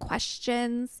asking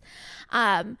questions.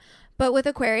 But with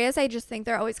Aquarius, I just think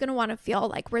they're always going to want to feel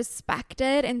like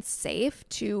respected and safe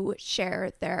to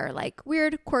share their like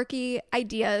weird, quirky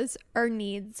ideas or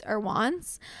needs or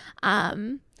wants.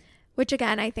 Which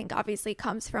again, I think obviously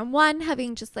comes from one,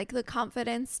 having just like the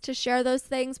confidence to share those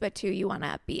things, but two, you want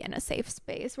to be in a safe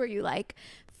space where you like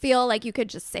feel like you could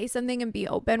just say something and be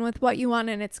open with what you want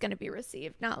and it's going to be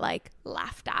received, not like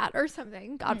laughed at or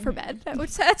something. God forbid.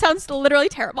 That sounds literally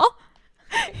terrible.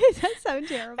 It does sound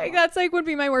terrible. Like that's like would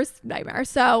be my worst nightmare.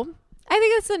 So I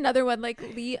think it's another one like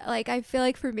I feel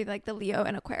like for me, like the Leo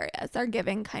and Aquarius are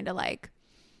giving kind of like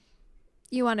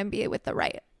you want to be with the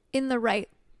right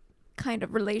kind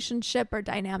of relationship or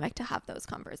dynamic to have those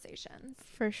conversations.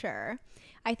 For sure.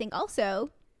 I think also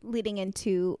leading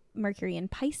into Mercury and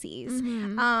Pisces,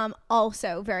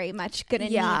 also very much gonna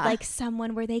need like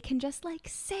someone where they can just like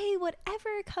say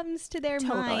whatever comes to their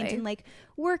mind and like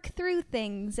work through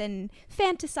things and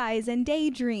fantasize and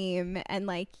daydream, and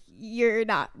like you're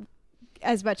not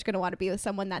as much gonna want to be with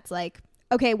someone that's like,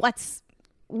 okay,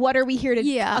 what are we here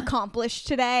to accomplish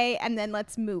today? And then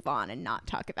let's move on and not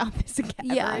talk about this again.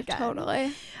 Yeah,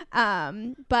 totally.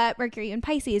 But Mercury and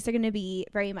Pisces are going to be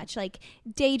very much like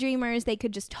daydreamers. They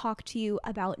could just talk to you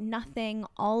about nothing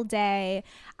all day.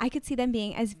 I could see them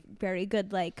being as very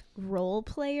good like role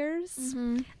players,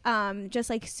 just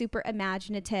like super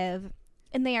imaginative.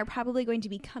 And they are probably going to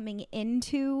be coming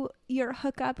into your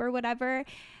hookup or whatever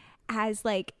as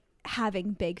like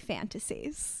having big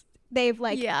fantasies. They've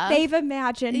like they've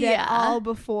imagined it all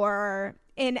before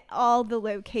in all the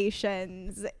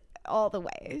locations, all the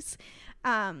ways,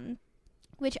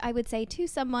 which I would say to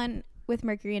someone with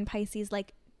Mercury and Pisces,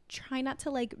 like try not to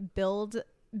like build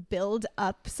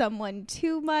up someone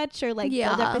too much or like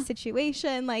build up a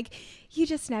situation. Like you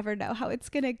just never know how it's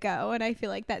gonna go, and I feel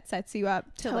like that sets you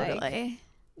up to like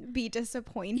be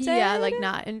disappointed. Yeah, like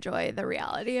not enjoy the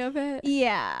reality of it.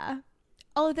 Yeah.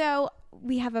 Although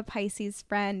we have a Pisces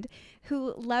friend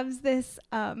who loves this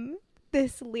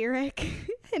this lyric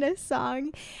in a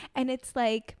song, and it's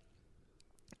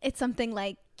something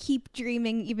like keep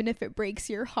dreaming even if it breaks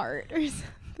your heart or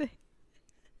something,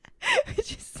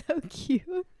 which is so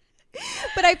cute.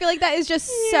 But I feel like that is just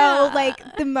so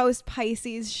like the most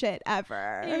Pisces shit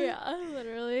ever. Yeah,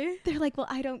 literally. They're like, well,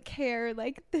 I don't care.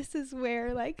 Like this is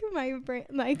where like my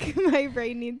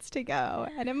brain needs to go,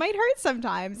 and it might hurt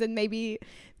sometimes, and maybe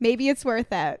it's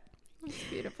worth it. It's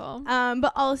beautiful.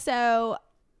 But also,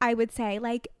 I would say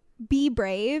like be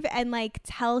brave and like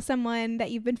tell someone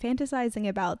that you've been fantasizing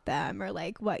about them or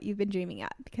like what you've been dreaming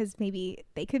at, because maybe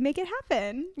they could make it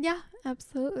happen. Yeah,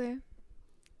 absolutely.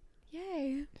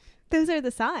 Yay. Those are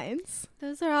the signs.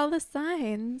 Those are all the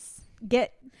signs.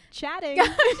 Get chatting.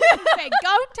 Okay,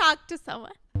 go talk to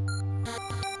someone.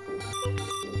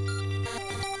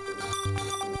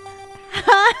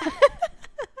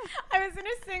 I was going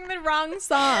to sing the wrong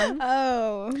song.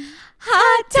 Oh.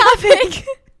 Hot topic.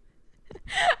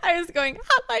 I was going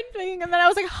hot line thing, and then I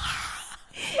was like,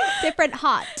 different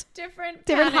hot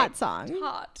song.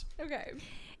 Hot. Okay.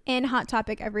 In Hot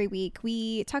Topic every week,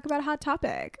 we talk about a hot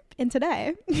topic. And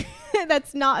today,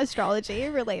 that's not astrology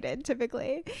related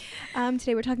typically.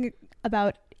 Today we're talking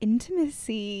about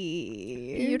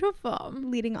intimacy. Beautiful.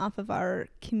 Leading off of our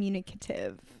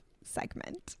communicative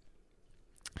segment.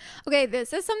 Okay,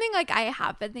 this is something like I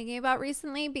have been thinking about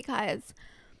recently, because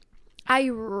I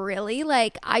really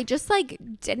I just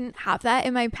didn't have that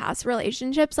in my past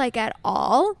relationships at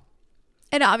all.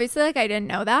 And obviously I didn't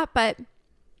know that, but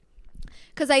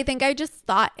because I think I just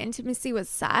thought intimacy was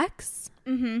sex.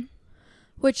 Mm-hmm.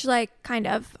 Which kind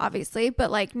of obviously,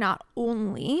 but not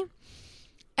only.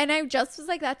 And I just was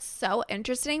that's so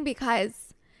interesting,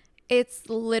 because it's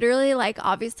literally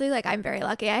obviously I'm very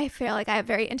lucky. I feel like I have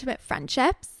very intimate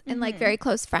friendships and very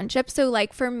close friendships. So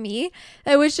for me,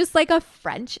 it was just a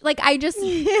French, I just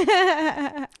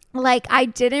I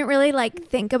didn't really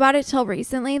think about it till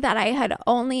recently that I had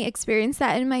only experienced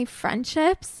that in my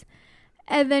friendships.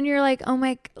 And then you're oh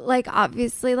my,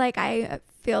 obviously I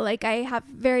feel like I have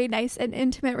very nice and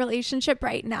intimate relationship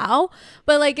right now.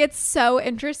 But like, it's so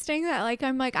interesting that like,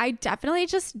 I'm like, I definitely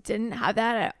just didn't have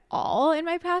that at all in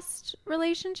my past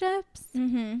relationships.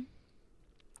 Mm-hmm.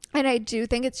 And I do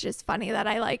think it's just funny that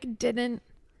I like didn't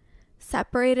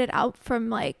separate it out from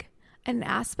like an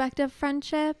aspect of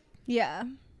friendship. Yeah.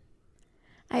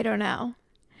 I don't know.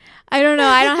 I don't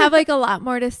have like a lot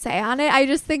more to say on it. I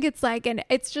just think it's like,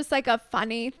 it's just like a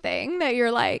funny thing that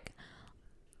you're like,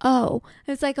 oh,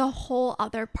 it's like a whole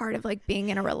other part of like being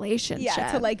in a relationship.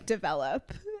 Yeah, to like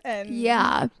develop. And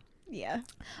yeah.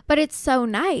 But it's so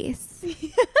nice. I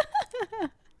think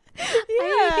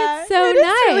it's so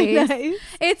nice. Really nice.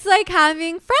 It's like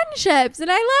having friendships, and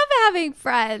I love having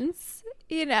friends,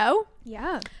 you know?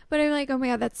 Yeah. But I'm like, oh my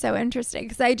God, that's so interesting.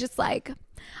 Because I just like,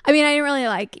 I mean, I didn't really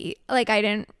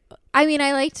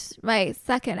I liked my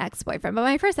second ex-boyfriend, but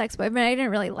my first ex-boyfriend, I didn't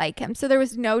really like him. So there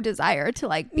was no desire to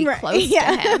like be close to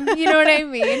him. You know what I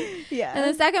mean? Yeah.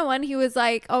 And the second one, he was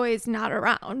like always not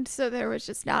around. So there was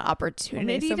just not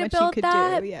opportunity to build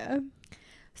that. Yeah.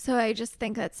 So I just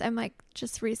think I'm like,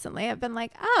 just recently I've been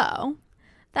like, oh,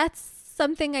 that's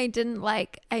something I didn't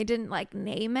like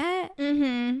name it.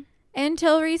 Mm-hmm.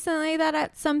 Until recently,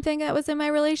 that's something that was in my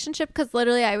relationship. Because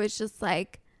literally I was just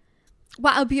like,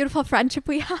 wow, a beautiful friendship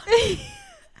we have.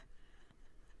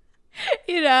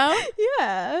 You know?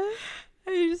 Yeah.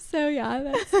 That's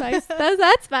my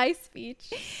that's my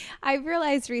speech. I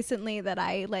realized recently that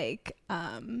I like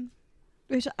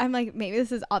which I'm like, maybe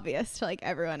this is obvious to like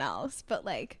everyone else, but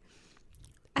like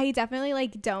I definitely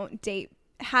like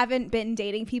haven't been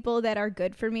dating people that are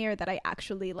good for me or that I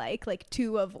actually like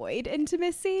to avoid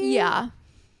intimacy. Yeah.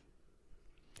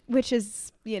 Which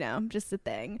is, you know, just a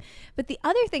thing. But the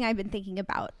other thing I've been thinking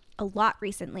about a lot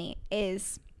recently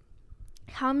is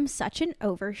how I'm such an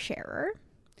oversharer,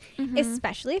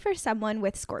 especially for someone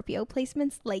with Scorpio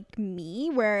placements like me,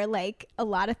 where like a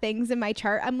lot of things in my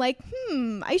chart, I'm like,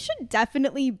 I should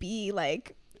definitely be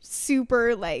like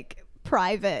super like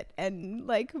private and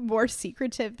like more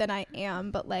secretive than I am.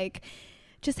 But like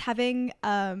just having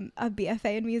a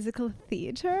BFA in musical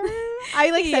theater.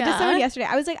 I like said to someone yesterday,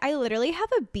 I was like, I literally have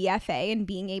a BFA in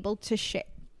being able to share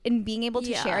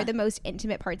share the most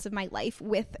intimate parts of my life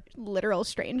with literal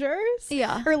strangers.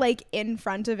 Yeah. Or like in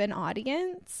front of an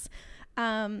audience. So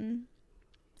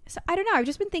I don't know. I've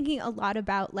just been thinking a lot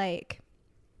about like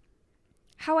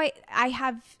how I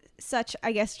have such,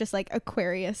 I guess, just like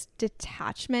Aquarius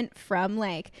detachment from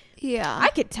like,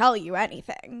 I could tell you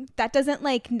anything. That doesn't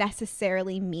like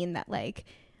necessarily mean that like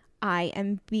I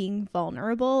am being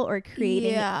vulnerable or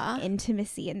creating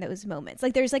intimacy in those moments.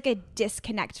 Like there's like a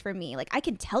disconnect for me. Like I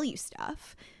can tell you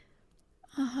stuff.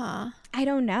 I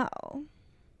don't know.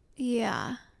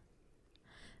 Yeah.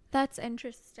 That's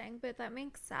interesting, but that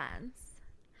makes sense.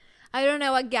 I don't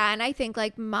know. Again, I think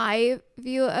like my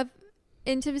view of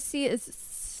intimacy is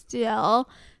still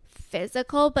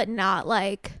physical, but not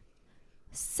like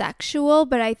sexual.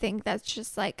 But I think that's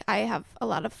just like I have a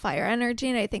lot of fire energy,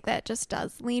 and I think that just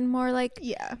does lean more like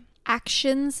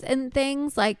actions and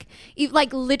things. Like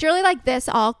literally like this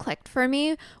all clicked for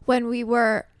me when we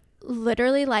were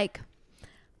literally like,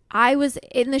 I was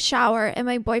in the shower and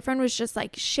my boyfriend was just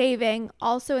like shaving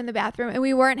also in the bathroom, and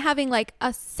we weren't having like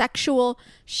a sexual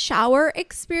shower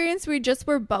experience. We just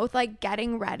were both like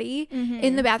getting ready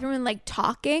in the bathroom and like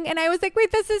talking. And I was like,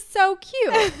 wait, this is so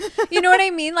cute. You know what I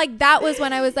mean? Like that was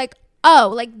when I was like,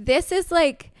 oh, like this is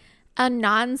like a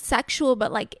non-sexual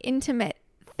but like intimate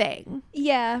thing.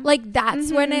 Yeah. Like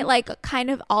that's when it like kind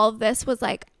of all of this was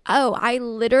like, oh, I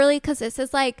literally, because this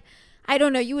is like, I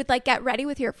don't know, you would like get ready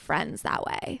with your friends that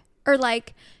way. Or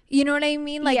like, you know what I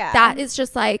mean? Like that is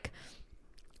just like,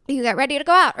 you get ready to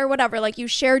go out or whatever. Like you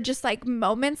share just like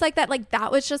moments like that. Like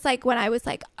that was just like when I was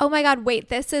like, oh my God, wait,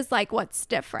 this is like what's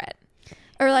different.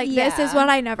 Or like this is what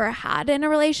I never had in a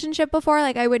relationship before.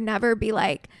 Like I would never be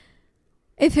like,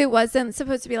 if it wasn't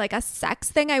supposed to be like a sex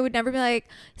thing, I would never be like,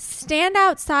 stand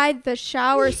outside the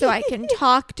shower so I can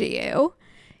talk to you.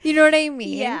 You know what I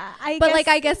mean? Yeah.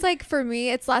 I guess like for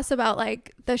me, it's less about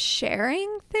like the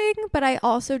sharing thing, but I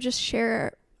also just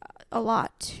share a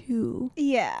lot too.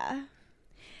 Yeah.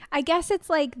 I guess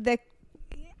it's like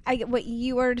what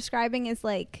you were describing is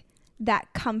like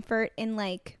that comfort in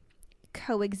like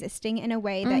coexisting in a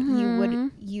way that you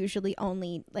would usually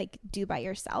only like do by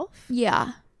yourself.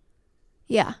 Yeah.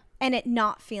 Yeah. And it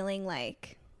not feeling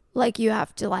like you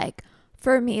have to like,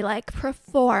 for me, like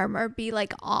perform or be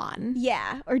like on.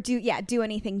 Yeah. Or do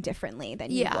anything differently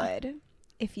than you would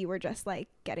if you were just like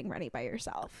getting ready by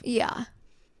yourself. Yeah.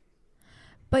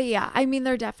 But yeah, I mean,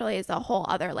 there definitely is a whole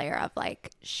other layer of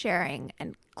like sharing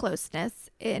and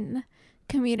closeness in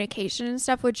communication and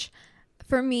stuff, which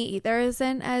for me either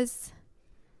isn't as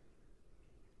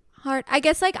hard. I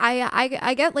guess like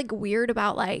I get like weird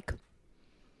about like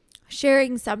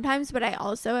sharing sometimes, but I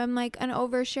also am like an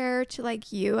overshare to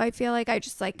like you. I feel like I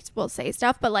just like will say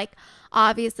stuff, but like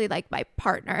obviously like my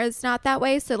partner is not that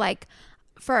way. So like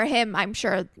for him, I'm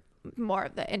sure more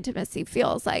of the intimacy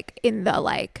feels like in the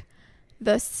like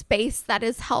the space that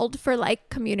is held for like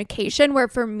communication, where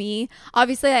for me,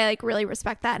 obviously I like really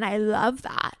respect that and I love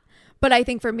that. But I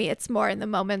think for me, it's more in the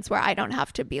moments where I don't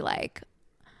have to be like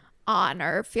on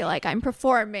or feel like I'm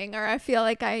performing or I feel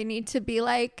like I need to be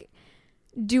like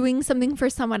doing something for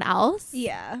someone else.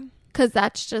 Yeah. Because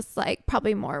that's just like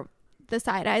probably more the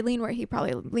side I lean, where he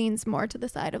probably leans more to the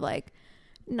side of like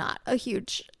not a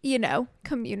huge, you know,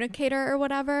 communicator or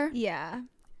whatever. Yeah.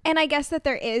 And I guess that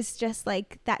there is just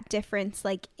like that difference,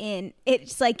 like in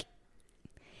it's like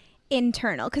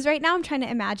internal. Because right now I'm trying to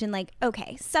imagine like,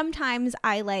 okay, sometimes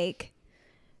I like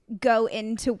go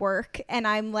into work and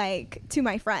I'm like to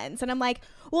my friends and I'm like,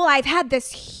 well, I've had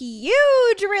this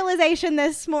huge realization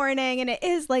this morning, and it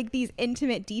is like these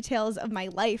intimate details of my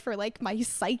life or like my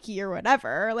psyche or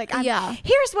whatever. Like,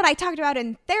 here's what I talked about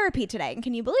in therapy today, and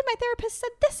can you believe my therapist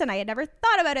said this, and I had never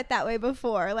thought about it that way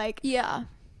before. Like, yeah,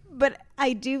 but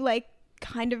I do like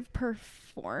kind of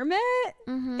perform it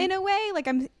in a way. Like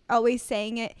I'm always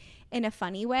saying it in a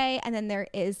funny way, and then there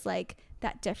is like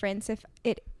that difference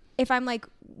if I'm like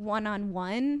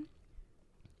one-on-one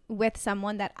with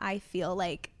someone that I feel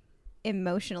like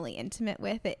emotionally intimate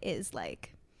with, it is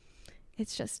like,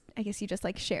 it's just, I guess you just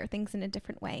like share things in a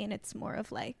different way, and it's more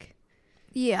of like,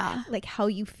 yeah, like how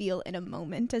you feel in a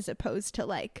moment as opposed to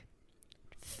like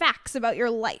facts about your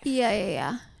life.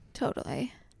 Yeah,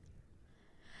 totally.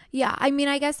 Yeah, I mean,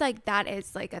 I guess like that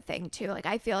is like a thing too. Like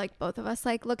I feel like both of us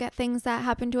like look at things that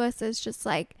happen to us as just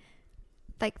like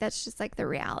that's just like the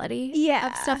reality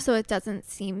of stuff, so it doesn't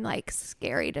seem like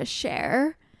scary to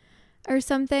share or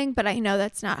something. But I know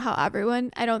that's not how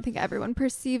I don't think everyone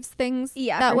perceives things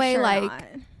that way. Sure, like not.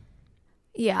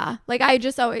 Yeah, like I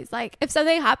just always like, if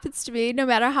something happens to me, no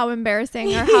matter how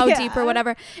embarrassing or how deep or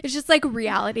whatever, it's just like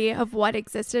reality of what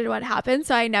existed, what happened.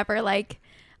 So I never like,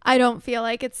 I don't feel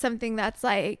like it's something that's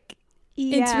like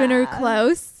intimate or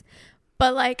close,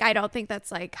 but like I don't think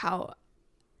that's like how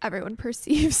everyone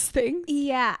perceives things.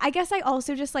 Yeah, I guess I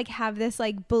also just like have this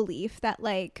like belief that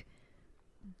like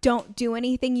don't do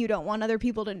anything you don't want other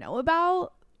people to know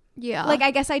about. Yeah, like I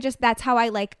guess I just, that's how I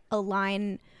like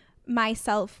align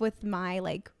myself with my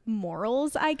like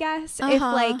morals, I guess.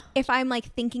 If I'm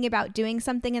like thinking about doing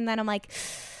something and then I'm like,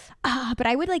 but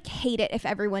I would like hate it if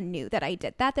everyone knew that I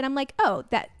did that, then I'm like, oh,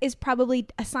 that is probably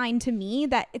a sign to me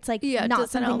that it's like not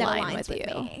something that aligns with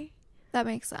me. That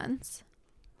makes sense.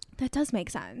 That does make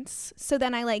sense. So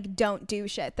then I like don't do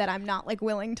shit that I'm not like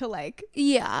willing to like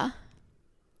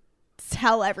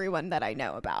tell everyone that I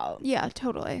know about. Yeah,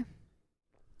 totally.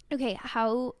 Okay,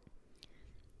 how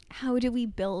do we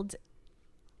build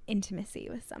intimacy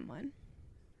with someone?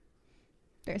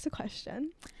 There's a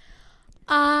question.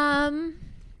 I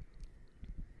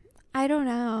don't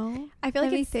know. I feel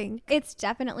like it's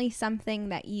definitely something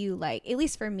that you like, at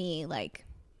least for me, like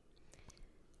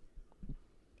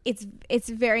it's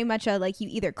very much a like you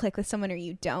either click with someone or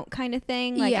you don't kind of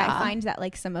thing. Like I find that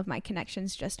like some of my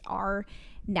connections just are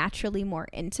naturally more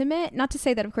intimate. Not to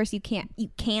say that of course you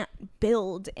can't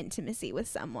build intimacy with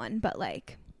someone, but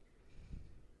like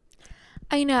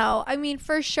I know. I mean,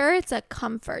 for sure it's a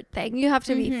comfort thing. You have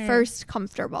to be first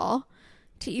comfortable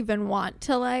to even want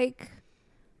to like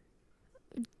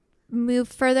move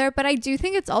further, but I do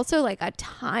think it's also like a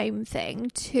time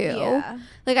thing too.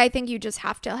 Like I think you just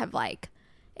have to have like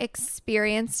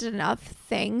experienced enough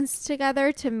things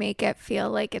together to make it feel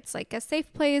like it's like a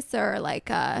safe place or like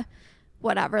a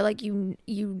whatever, like you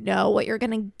know what you're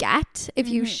gonna get if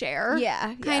you share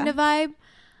kind of vibe.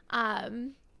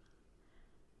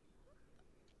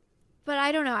 But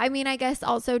I don't know, I mean, I guess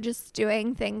also just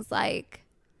doing things like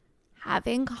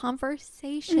having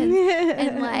conversations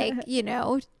and like, you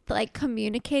know, like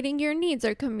communicating your needs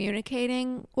or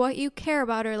communicating what you care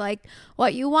about or like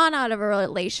what you want out of a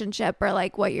relationship or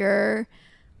like what you're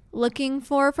looking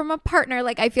for from a partner.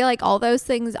 Like I feel like all those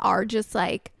things are just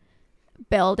like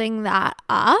building that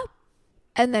up,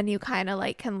 and then you kind of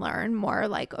like can learn more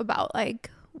like about like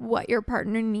what your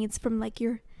partner needs from like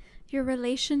your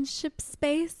relationship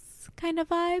space kind of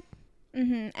vibe.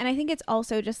 And I think it's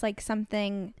also just like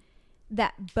something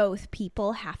that both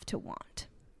people have to want.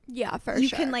 Yeah, for sure. You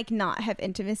sure. can like not have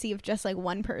intimacy if just like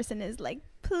one person is like,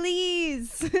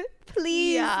 please,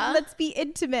 let's be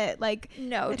intimate. Like,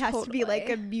 no, it has to be like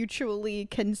a mutually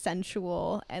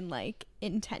consensual and like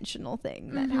intentional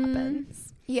thing that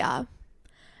happens. Yeah.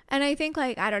 And I think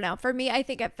like, I don't know, for me, I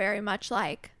think it very much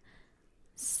like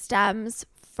stems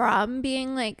from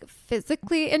being like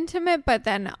physically intimate, but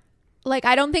then like,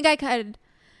 I don't think I could,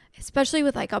 especially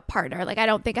with like a partner, like I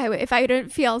don't think I would, if I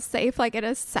didn't feel safe like in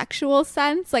a sexual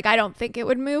sense, like I don't think it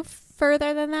would move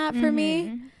further than that for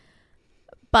me.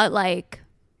 But like,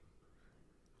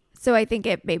 so I think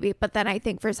it maybe, but then I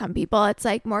think for some people it's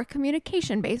like more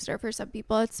communication based, or for some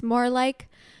people it's more like,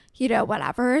 you know,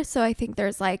 whatever. So I think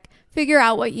there's like, figure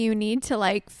out what you need to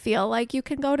like feel like you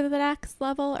can go to the next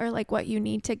level, or like what you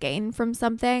need to gain from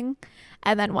something.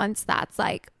 And then once that's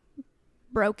like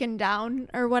broken down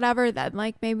or whatever, then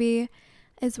like maybe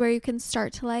is where you can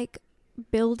start to like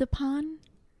build upon.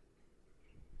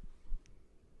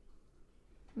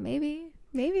 Maybe.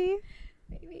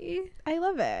 I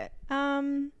love it.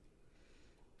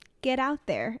 Get out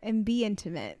there and be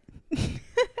intimate.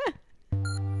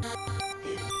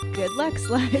 Good luck,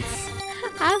 sluts.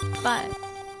 Have fun.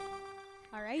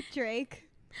 All right, Drake.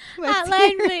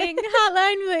 Hotline bling.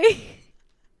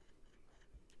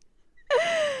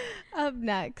 Up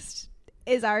next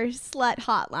is our slut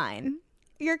hotline,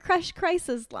 your crush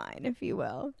crisis line, if you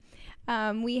will.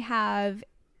 We have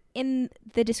in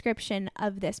the description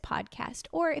of this podcast,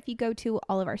 or if you go to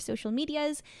all of our social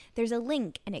medias, there's a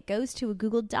link and it goes to a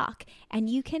Google Doc, and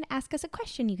you can ask us a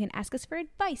question, you can ask us for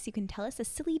advice, you can tell us a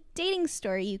silly dating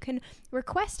story, you can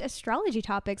request astrology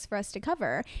topics for us to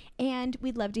cover, and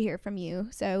we'd love to hear from you,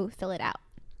 so fill it out.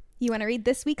 You want to read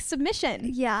this week's submission?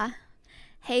 Yeah.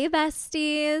 Hey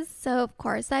besties. So of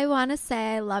course I want to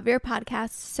say I love your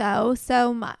podcast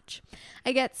so much.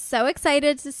 I get so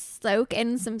excited to soak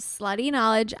in some slutty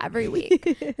knowledge every week.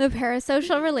 The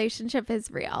parasocial relationship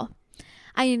is real.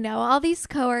 I know all these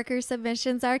coworker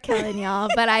submissions are killing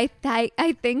y'all, but I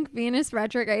think Venus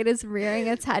retrograde is rearing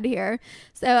its head here.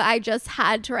 So I just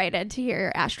had to write in to hear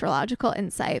your astrological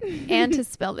insight and to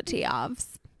spill the tea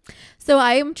offs. So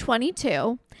I am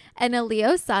 22 and a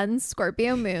Leo sun,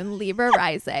 Scorpio moon, Libra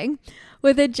rising,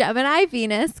 with a Gemini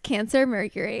Venus, Cancer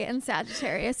Mercury, and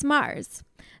Sagittarius Mars.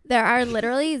 There are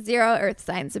literally 0 earth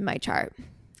signs in my chart.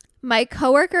 My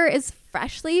coworker is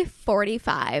freshly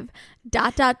 45. ...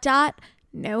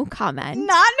 No comment.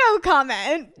 Not no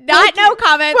comment. No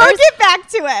comment. We'll get back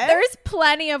to it. There's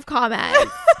plenty of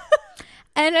comments.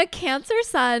 And a Cancer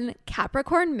sun,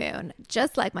 Capricorn moon,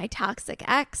 just like my toxic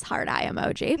ex, heart eye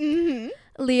emoji.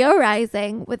 Leo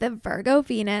rising with a Virgo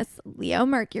Venus, Leo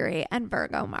Mercury, and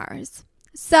Virgo Mars.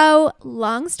 So,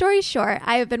 long story short,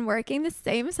 I have been working the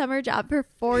same summer job for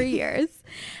 4 years.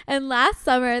 And last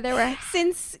summer there were...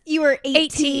 Since you were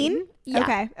 18?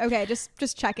 Yeah. Okay.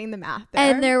 Just checking the math there.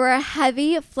 And there were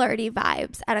heavy flirty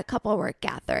vibes at a couple work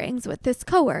gatherings with this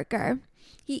coworker.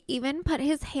 He even put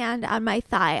his hand on my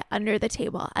thigh under the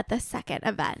table at the second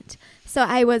event. So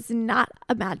I was not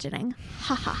imagining.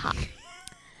 Ha ha ha.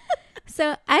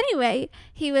 So anyway,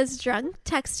 he was drunk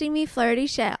texting me flirty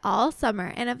shit all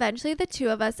summer, and eventually the two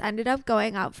of us ended up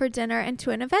going out for dinner and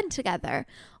to an event together.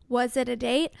 Was it a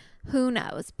date? Who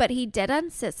knows? But he did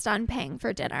insist on paying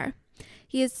for dinner.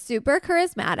 He is super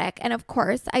charismatic, and of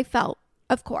course, I felt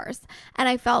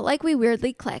like we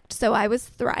weirdly clicked, so I was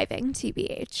thriving,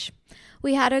 TBH.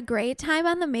 We had a great time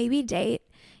on the maybe date,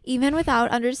 even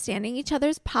without understanding each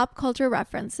other's pop culture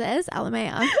references,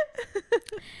 LMAO.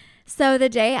 So the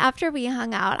day after we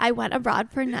hung out, I went abroad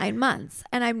for 9 months,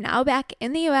 and I'm now back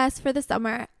in the US for the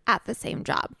summer at the same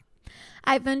job.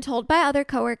 I've been told by other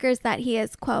coworkers that he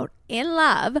is, quote, in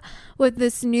love with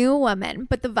this new woman,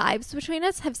 but the vibes between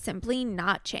us have simply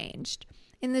not changed.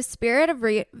 In the spirit of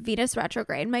Venus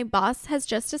retrograde, my boss has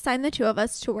just assigned the two of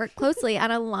us to work closely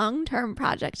on a long-term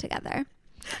project together.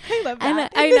 I love that. And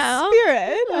I know,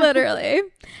 spirit. Literally.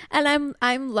 And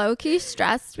I'm low-key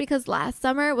stressed because last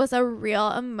summer was a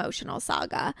real emotional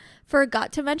saga.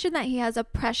 Forgot to mention that he has a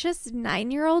precious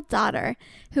 9-year-old daughter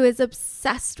who is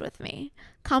obsessed with me.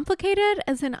 Complicated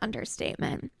is an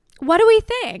understatement. What do we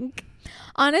think?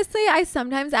 Honestly, I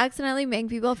sometimes accidentally make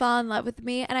people fall in love with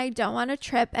me, and I don't want to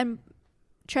trip and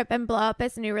blow up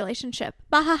his new relationship.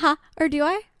 Bahaha. Or do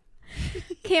I?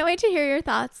 Can't wait to hear your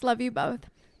thoughts. Love you both.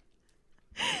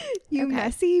 You okay.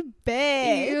 messy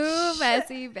bitch. You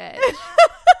messy bitch.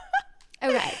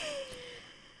 Okay.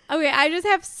 I just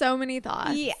have so many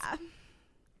thoughts. Yeah.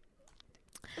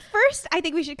 First, I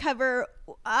think we should cover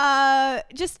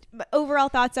just overall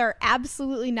thoughts are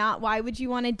absolutely not. Why would you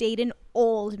want to date an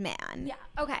old man? Yeah.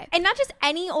 Okay. And not just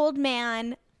any old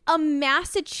man, a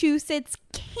Massachusetts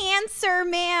Cancer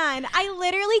man. I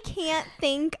literally can't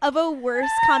think of a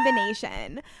worse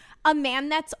combination. A man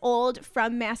that's old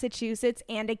from Massachusetts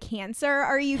and a Cancer.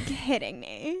 Are you kidding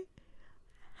me?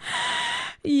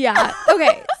 Yeah.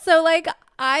 Okay. So like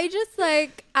I just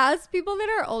like, as people that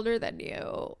are older than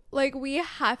you, like we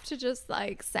have to just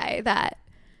like say that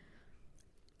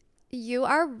you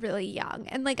are really young.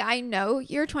 And like, I know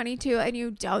you're 22 and you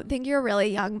don't think you're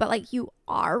really young, but like you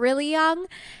are really young.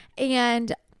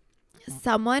 And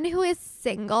someone who is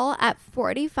single at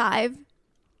 45,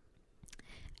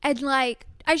 and like,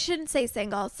 I shouldn't say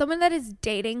single, someone that is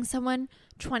dating someone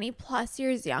 20 plus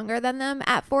years younger than them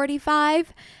at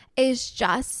 45 is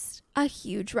just a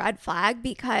huge red flag,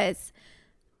 because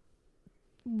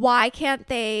why can't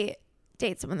they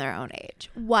date someone their own age?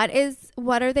 What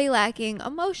are they lacking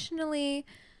emotionally,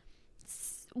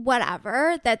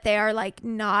 whatever, that they are like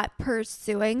not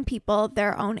pursuing people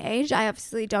their own age? I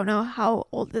obviously don't know how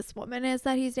old this woman is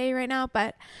that he's dating right now,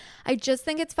 but I just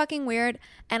think it's fucking weird.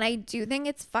 And I do think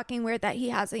it's fucking weird that he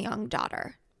has a young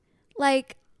daughter.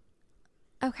 Like,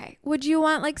 okay, would you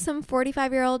want like some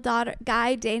 45-year-old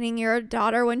guy dating your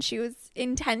daughter when she was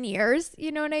in 10 years?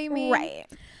 You know what I mean? Right.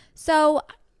 So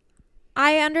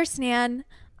I understand.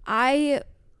 Older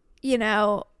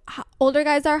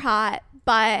guys are hot,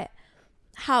 but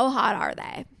how hot are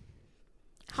they?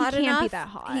 Hot He can't enough? be that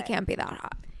hot. He can't be that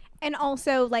hot. And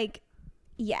also, like,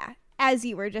 yeah, as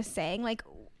you were just saying, like,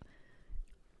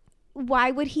 why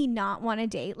would he not want to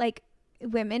date? Like,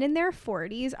 women in their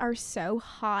 40s are so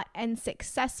hot and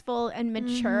successful and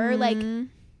mature. Like,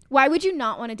 why would you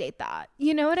not want to date that?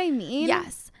 You know what I mean?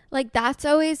 Yes. Like, that's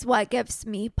always what gives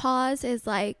me pause, is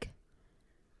like,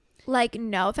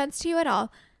 no offense to you at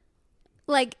all.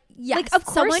 Like, yes, Like, of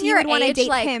course someone you your would want to age, date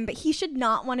like, him, but he should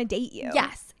not want to date you.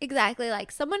 yes, exactly.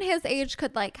 Like, someone his age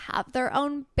could like have their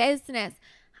own business,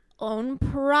 own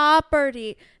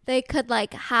property. They could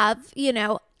like have,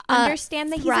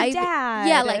 Understand that he's a dad.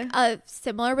 Yeah, like a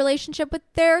similar relationship with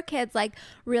their kids. Like,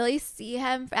 really see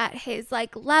him at his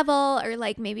like level, or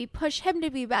like maybe push him to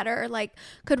be better, or like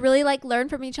could really like learn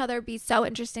from each other, be so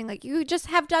interesting. Like, you just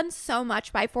have done so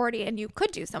much by 40, and you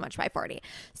could do so much by 40.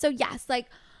 So yes, like,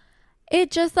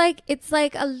 it just like, it's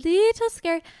like a little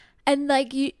scary. And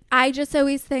like, I just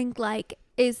always think like,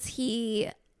 is he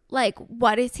like,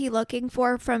 what is he looking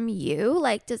for from you?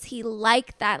 Like, does he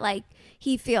like that? Like,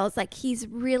 he feels like he's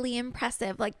really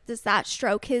impressive. Like, does that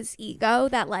stroke his ego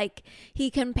that like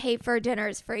he can pay for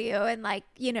dinners for you? And like,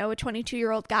 a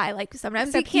 22-year-old guy, like sometimes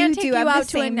Except he can't you take do you have the out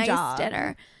to a same nice job.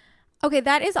 dinner. Okay,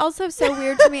 that is also so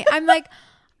weird to me. I'm like,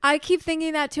 I keep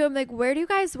thinking that too. I'm like, where do you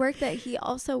guys work that he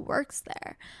also works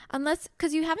there? Unless,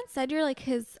 because you haven't said you're like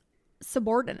his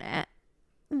subordinate.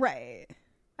 Right.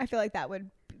 I feel like that would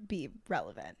be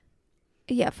relevant.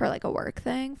 Yeah, for like a work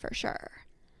thing, for sure.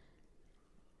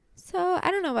 So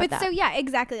I don't know about But that. so yeah,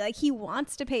 exactly. Like, he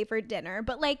wants to pay for dinner,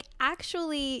 but like,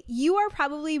 actually, you are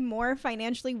probably more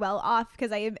financially well off,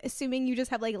 because I am assuming you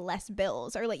just have like less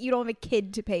bills, or like you don't have a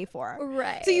kid to pay for.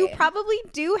 Right. So you probably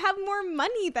do have more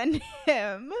money than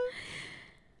him.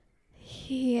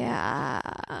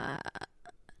 Yeah.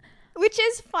 Which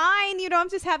is fine. You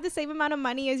don't have to have the same amount of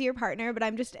money as your partner, but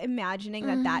I'm just imagining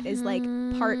that that is like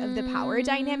part of the power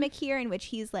dynamic here, in which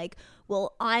he's like,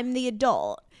 well, I'm the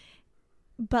adult,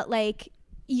 but like,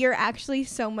 you're actually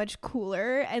so much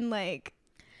cooler, and like,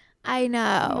 I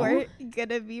know. we're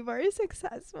gonna be more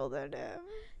successful than him.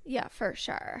 Yeah, for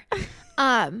sure.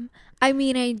 I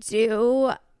mean, I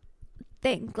do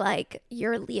think like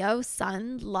your Leo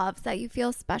sun loves that you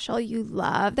feel special. You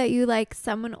love that you like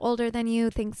someone older than you,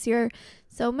 thinks you're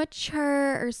so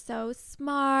mature or so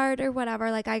smart or whatever.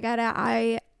 Like, I get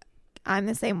it. I'm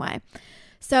the same way.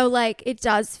 So like, it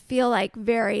does feel like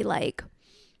very like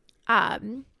I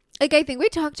think we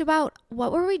talked about,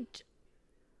 what were we,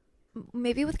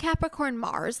 maybe with Capricorn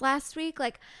Mars last week.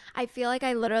 Like, I feel like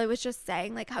I literally was just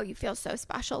saying like how you feel so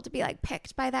special to be like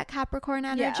picked by that Capricorn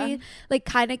energy. Yeah. Like,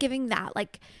 kind of giving that,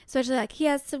 like, especially like he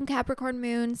has some Capricorn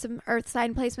moon, some earth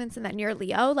sign placements, and then you're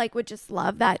Leo, like, would just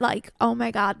love that. Like, oh my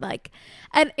God. Like,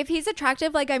 and if he's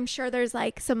attractive, like, I'm sure there's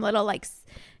like some little like,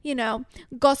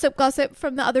 gossip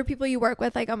from the other people you work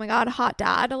with, like, oh my God, hot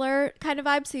dad alert kind of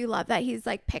vibe. So you love that he's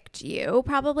like picked you,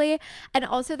 probably. And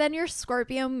also then your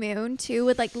Scorpio moon too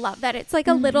would like love that it's like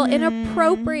a little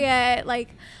inappropriate, like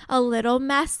a little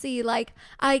messy. Like,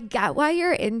 I get why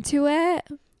you're into it.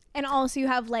 And also you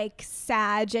have like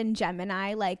Sag and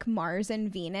Gemini, like Mars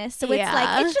and Venus. So it's Yeah.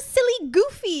 like, it's just silly,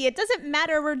 goofy. It doesn't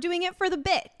matter. We're doing it for the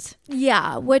bit.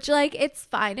 Yeah, which like, it's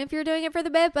fine if you're doing it for the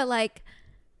bit, but like,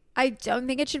 I don't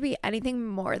think it should be anything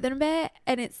more than a bit.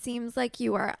 And it seems like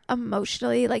you are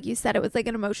emotionally, like you said, it was like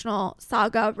an emotional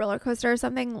saga roller coaster or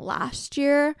something last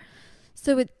year.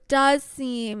 So it does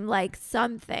seem like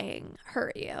something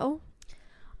hurt you.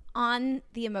 On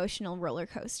the emotional roller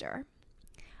coaster,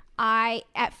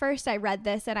 At first I read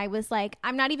this and I was like,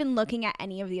 I'm not even looking at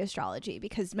any of the astrology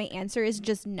because my answer is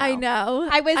just no. I know.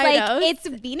 I was I know. it's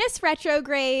Venus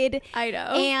retrograde. I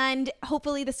know. And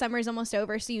hopefully the summer is almost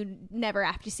over, so you never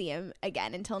have to see him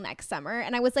again until next summer.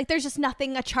 And I was like, there's just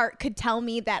nothing a chart could tell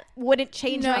me that wouldn't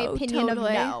change my opinion of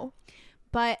no.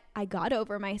 But I got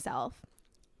over myself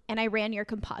and I ran your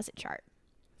composite chart.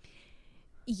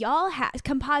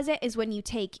 Composite is when you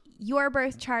take your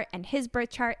birth chart and his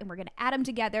birth chart and we're going to add them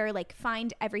together, like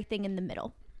find everything in the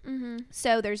middle.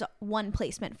 So there's one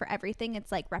placement for everything.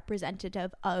 It's like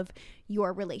representative of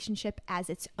your relationship as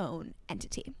its own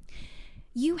entity.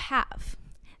 You have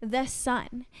the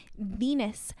sun,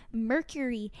 Venus,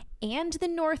 Mercury, and the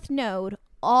North Node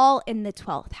all in the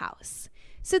 12th house.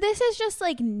 So this is just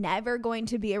like never going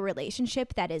to be a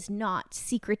relationship that is not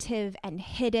secretive and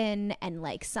hidden and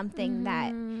like something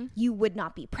that you would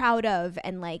not be proud of,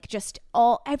 and like just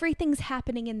everything's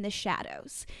happening in the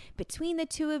shadows between the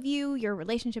two of you, your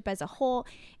relationship as a whole.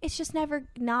 It's just never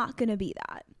not going to be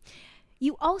that.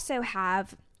 You also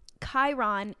have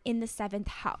Chiron in the 7th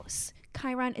house.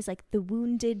 Chiron is like the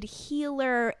wounded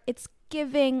healer. It's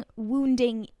giving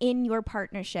wounding in your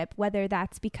partnership, whether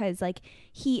that's because like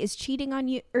he is cheating on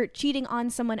you or cheating on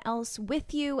someone else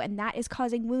with you and that is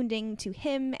causing wounding to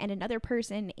him and another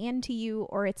person and to you,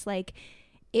 or it's like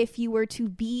if you were to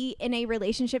be in a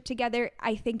relationship together,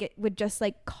 I think it would just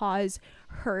like cause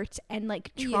hurt and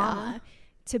like trauma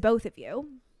to both of you.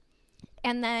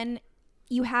 And then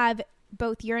you have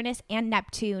both Uranus and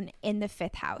Neptune in the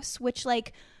 5th house, which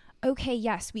like, okay,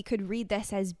 yes, we could read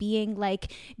this as being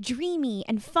like dreamy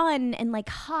and fun and like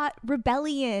hot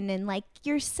rebellion and like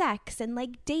your sex and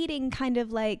like dating kind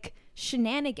of like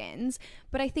shenanigans.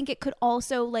 But I think it could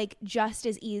also like just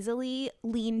as easily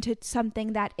lean to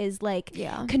something that is like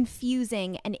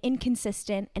confusing and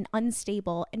inconsistent and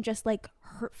unstable and just like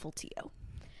hurtful to you.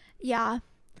 Yeah.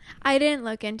 I didn't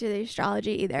look into the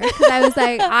astrology either because I was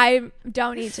like, I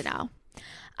don't need to know.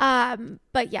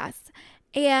 But yes.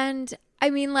 And I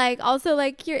mean, like, also,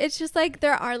 like, it's just, like,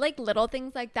 there are, like, little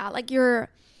things like that. Like, your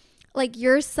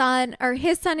son or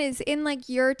his son is in, like,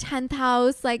 your 10th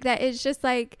house. Like, that is just,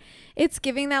 like, it's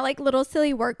giving that, like, little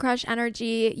silly work crush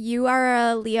energy. You are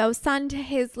a Leo sun to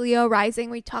his Leo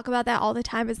rising. We talk about that all the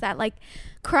time, is that, like,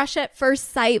 crush at first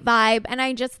sight vibe. And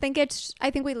I just think I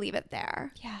think we leave it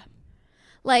there. Yeah.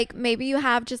 Like, maybe you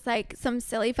have just, like, some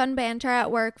silly fun banter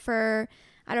at work for,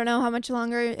 I don't know how much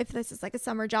longer, if this is like a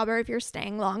summer job or if you're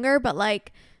staying longer, but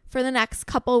like for the next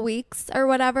couple weeks or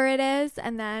whatever it is.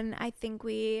 And then I think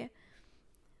we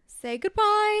say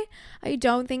goodbye. I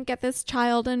don't think get this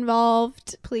child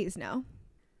involved. Please no.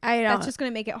 That's just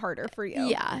going to make it harder for you.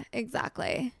 Yeah,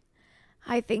 exactly.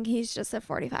 I think he's just a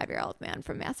 45-year-old man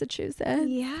from Massachusetts.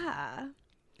 Yeah.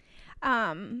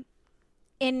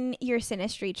 In your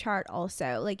synastry chart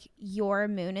also, like your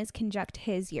moon is conjunct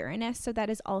his Uranus, so that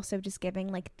is also just giving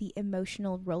like the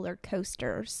emotional roller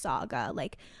coaster saga,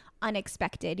 like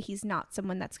unexpected. He's not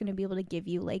someone that's going to be able to give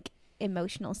you like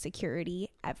emotional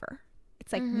security ever.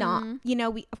 It's like not, you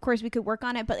know, we could work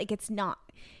on it, but like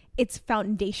it's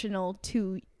foundational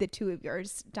to the two of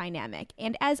yours dynamic.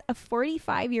 And as a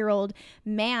 45-year-old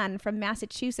man from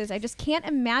Massachusetts, I just can't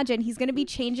imagine he's going to be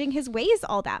changing his ways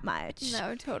all that much.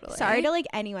 No, totally. Sorry to like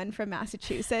anyone from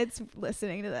Massachusetts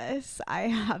listening to this.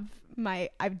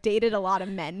 I've dated a lot of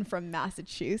men from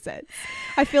Massachusetts.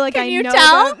 I feel like I know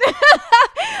them.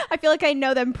 I feel like I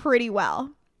know them pretty well.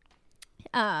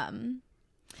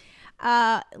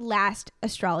 Last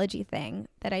astrology thing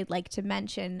that I'd like to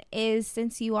mention is,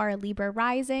 since you are a Libra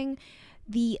rising,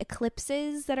 the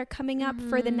eclipses that are coming up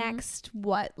for the next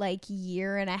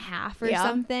year and a half or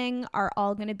something are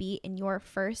all going to be in your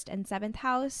 1st and 7th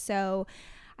house. So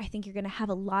I think you're going to have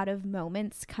a lot of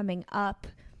moments coming up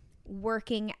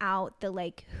working out the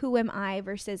like, who am I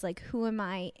versus like, who am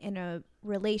I in a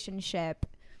relationship.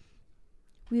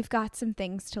 We've got some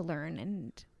things to learn,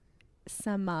 and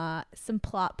some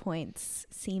plot points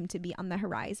seem to be on the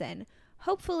horizon.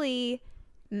 Hopefully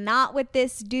not with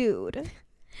this dude.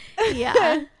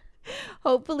 Yeah.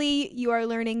 Hopefully you are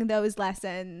learning those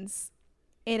lessons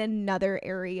in another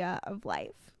area of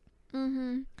life.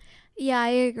 Yeah, I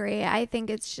agree. I think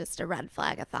it's just a red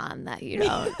flag-a-thon that you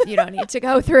don't need to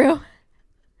go through.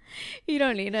 You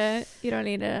don't need it. You don't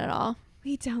need it at all.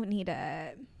 We don't need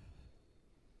it.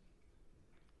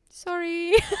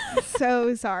 Sorry.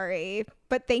 So sorry.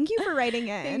 But thank you for writing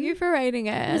in. Thank you for writing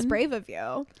in. It was brave of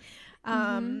you.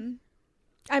 I'm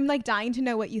like dying to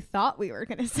know what you thought we were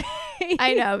going to say.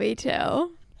 I know, me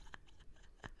too.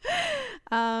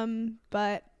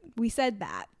 But we said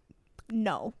that.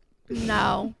 No.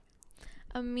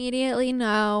 Immediately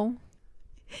no.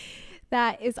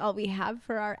 that is all we have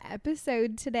for our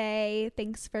episode today.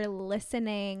 Thanks for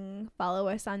listening. Follow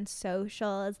us on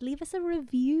socials. Leave us a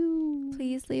review.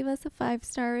 Please leave us a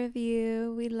 5-star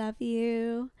review. We love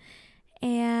you.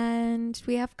 And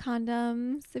we have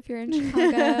condoms if you're in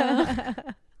Chicago.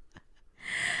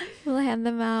 We'll hand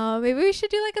them out. Maybe we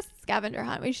should do like a scavenger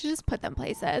hunt. We should just put them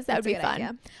places. That would be fun.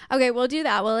 Idea. Okay, we'll do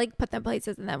that. We'll like put them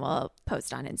places and then we'll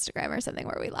post on Instagram or something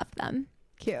where we left them.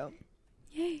 Cute.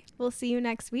 Yay. We'll see you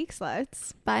next week,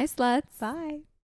 sluts. Bye, sluts. Bye.